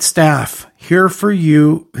great staff here for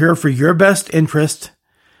your best interest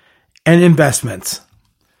and investments.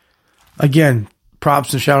 Again,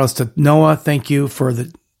 props and shout outs to Noah. Thank you for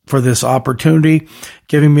this opportunity,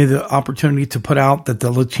 giving me the opportunity to put out that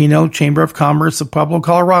the Latino Chamber of Commerce of Pueblo,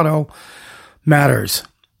 Colorado matters.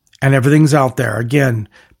 And everything's out there. Again,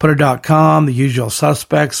 put a .com, the usual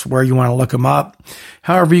suspects, where you want to look them up.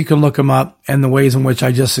 However you can look them up, and the ways in which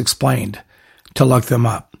I just explained to look them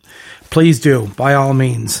up. Please do, by all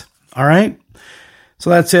means. All right?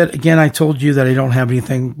 So that's it. Again, I told you that I don't have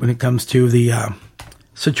anything when it comes to the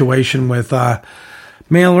situation with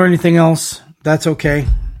mail or anything else. That's okay.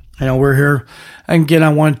 I know we're here. And again,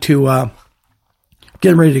 I want to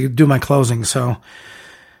get ready to do my closing. So,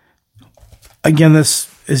 again, this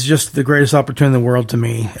is just the greatest opportunity in the world to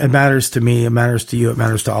me. It matters to me. It matters to you. It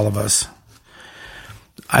matters to all of us.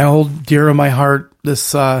 I hold dear in my heart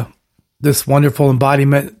this wonderful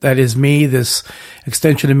embodiment that is me, this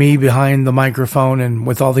extension of me behind the microphone and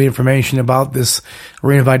with all the information about this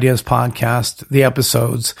Arena of Ideas podcast, the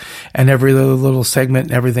episodes, and every little segment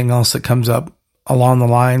and everything else that comes up along the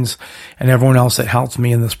lines, and everyone else that helps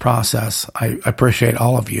me in this process. I appreciate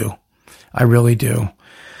all of you. I really do.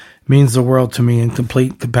 It means the world to me in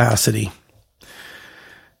complete capacity.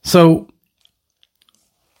 So,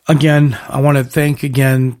 again, I want to thank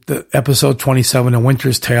the episode 27 of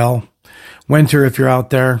Winter's Tale. Winter, if you're out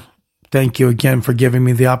there, thank you again for giving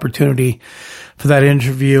me the opportunity for that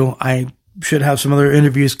interview. I should have some other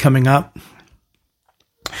interviews coming up.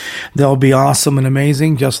 They'll be awesome and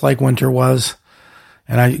amazing, just like Winter was.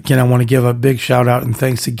 And I want to give a big shout out and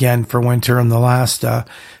thanks again for Winter in the last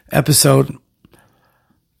episode.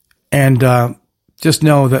 And just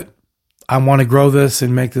know that I want to grow this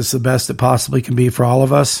and make this the best it possibly can be for all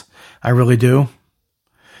of us. I really do.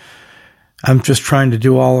 I'm just trying to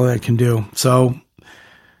do all that I can do. So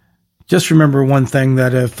just remember one thing,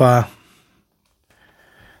 that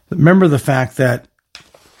remember the fact that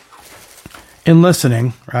in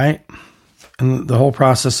listening, right? And the whole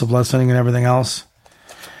process of listening and everything else,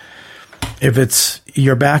 If it's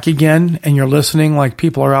you're back again and you're listening, like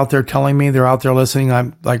people are out there telling me they're out there listening.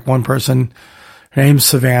 I'm like one person, her name's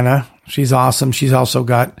Savannah. She's awesome. She's also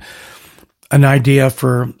got an idea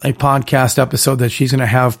for a podcast episode that she's going to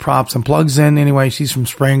have props and plugs in. Anyway, she's from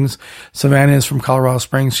Springs. Savannah is from Colorado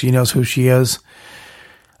Springs. She knows who she is.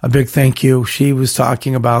 A big thank you. She was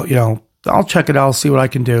talking about, I'll check it out. I'll see what I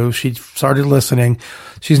can do. She started listening.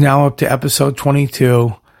 She's now up to episode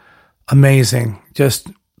 22. Amazing. Just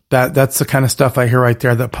that's the kind of stuff I hear right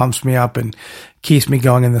there that pumps me up and keeps me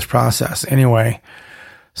going in this process. Anyway,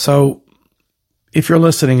 so if you're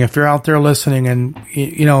listening, if you're out there listening and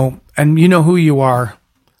you know who you are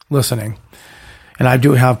listening, and I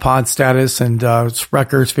do have pod status and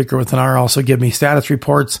Sprecher, Speaker with an R, also give me status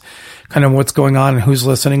reports, kind of what's going on and who's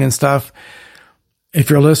listening and stuff. If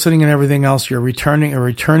you're listening and everything else, you're a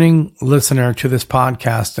returning listener to this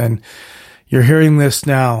podcast, and you're hearing this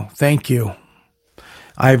now. Thank you.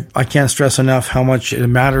 I can't stress enough how much it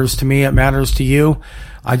matters to me. It matters to you.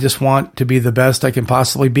 I just want to be the best I can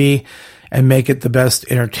possibly be and make it the best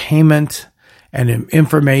entertainment and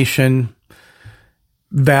information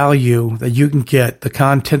value that you can get, the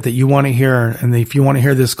content that you want to hear. And if you want to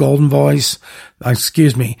hear this golden voice,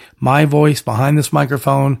 my voice behind this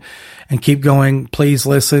microphone and keep going, please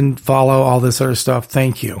listen, follow, all this other stuff.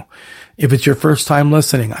 Thank you. If it's your first time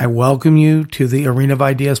listening, I welcome you to the Arena of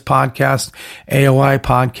Ideas podcast, AOI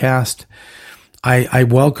podcast. I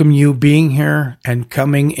welcome you being here and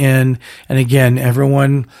coming in. And again,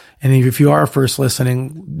 everyone, and if you are first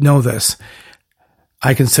listening, know this.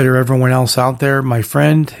 I consider everyone else out there my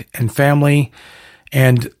friend and family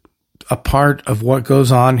and a part of what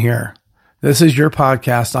goes on here. This is your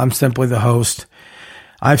podcast. I'm simply the host.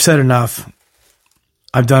 I've said enough.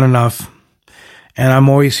 I've done enough. And I'm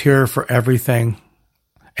always here for everything.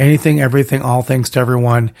 Anything, everything, all things to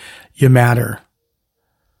everyone. You matter.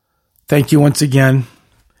 Thank you once again.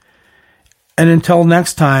 And until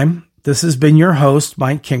next time, this has been your host,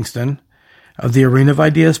 Mike Kingston, of the Arena of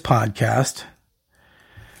Ideas podcast.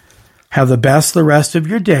 Have the best the rest of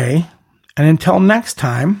your day. And until next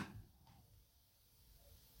time,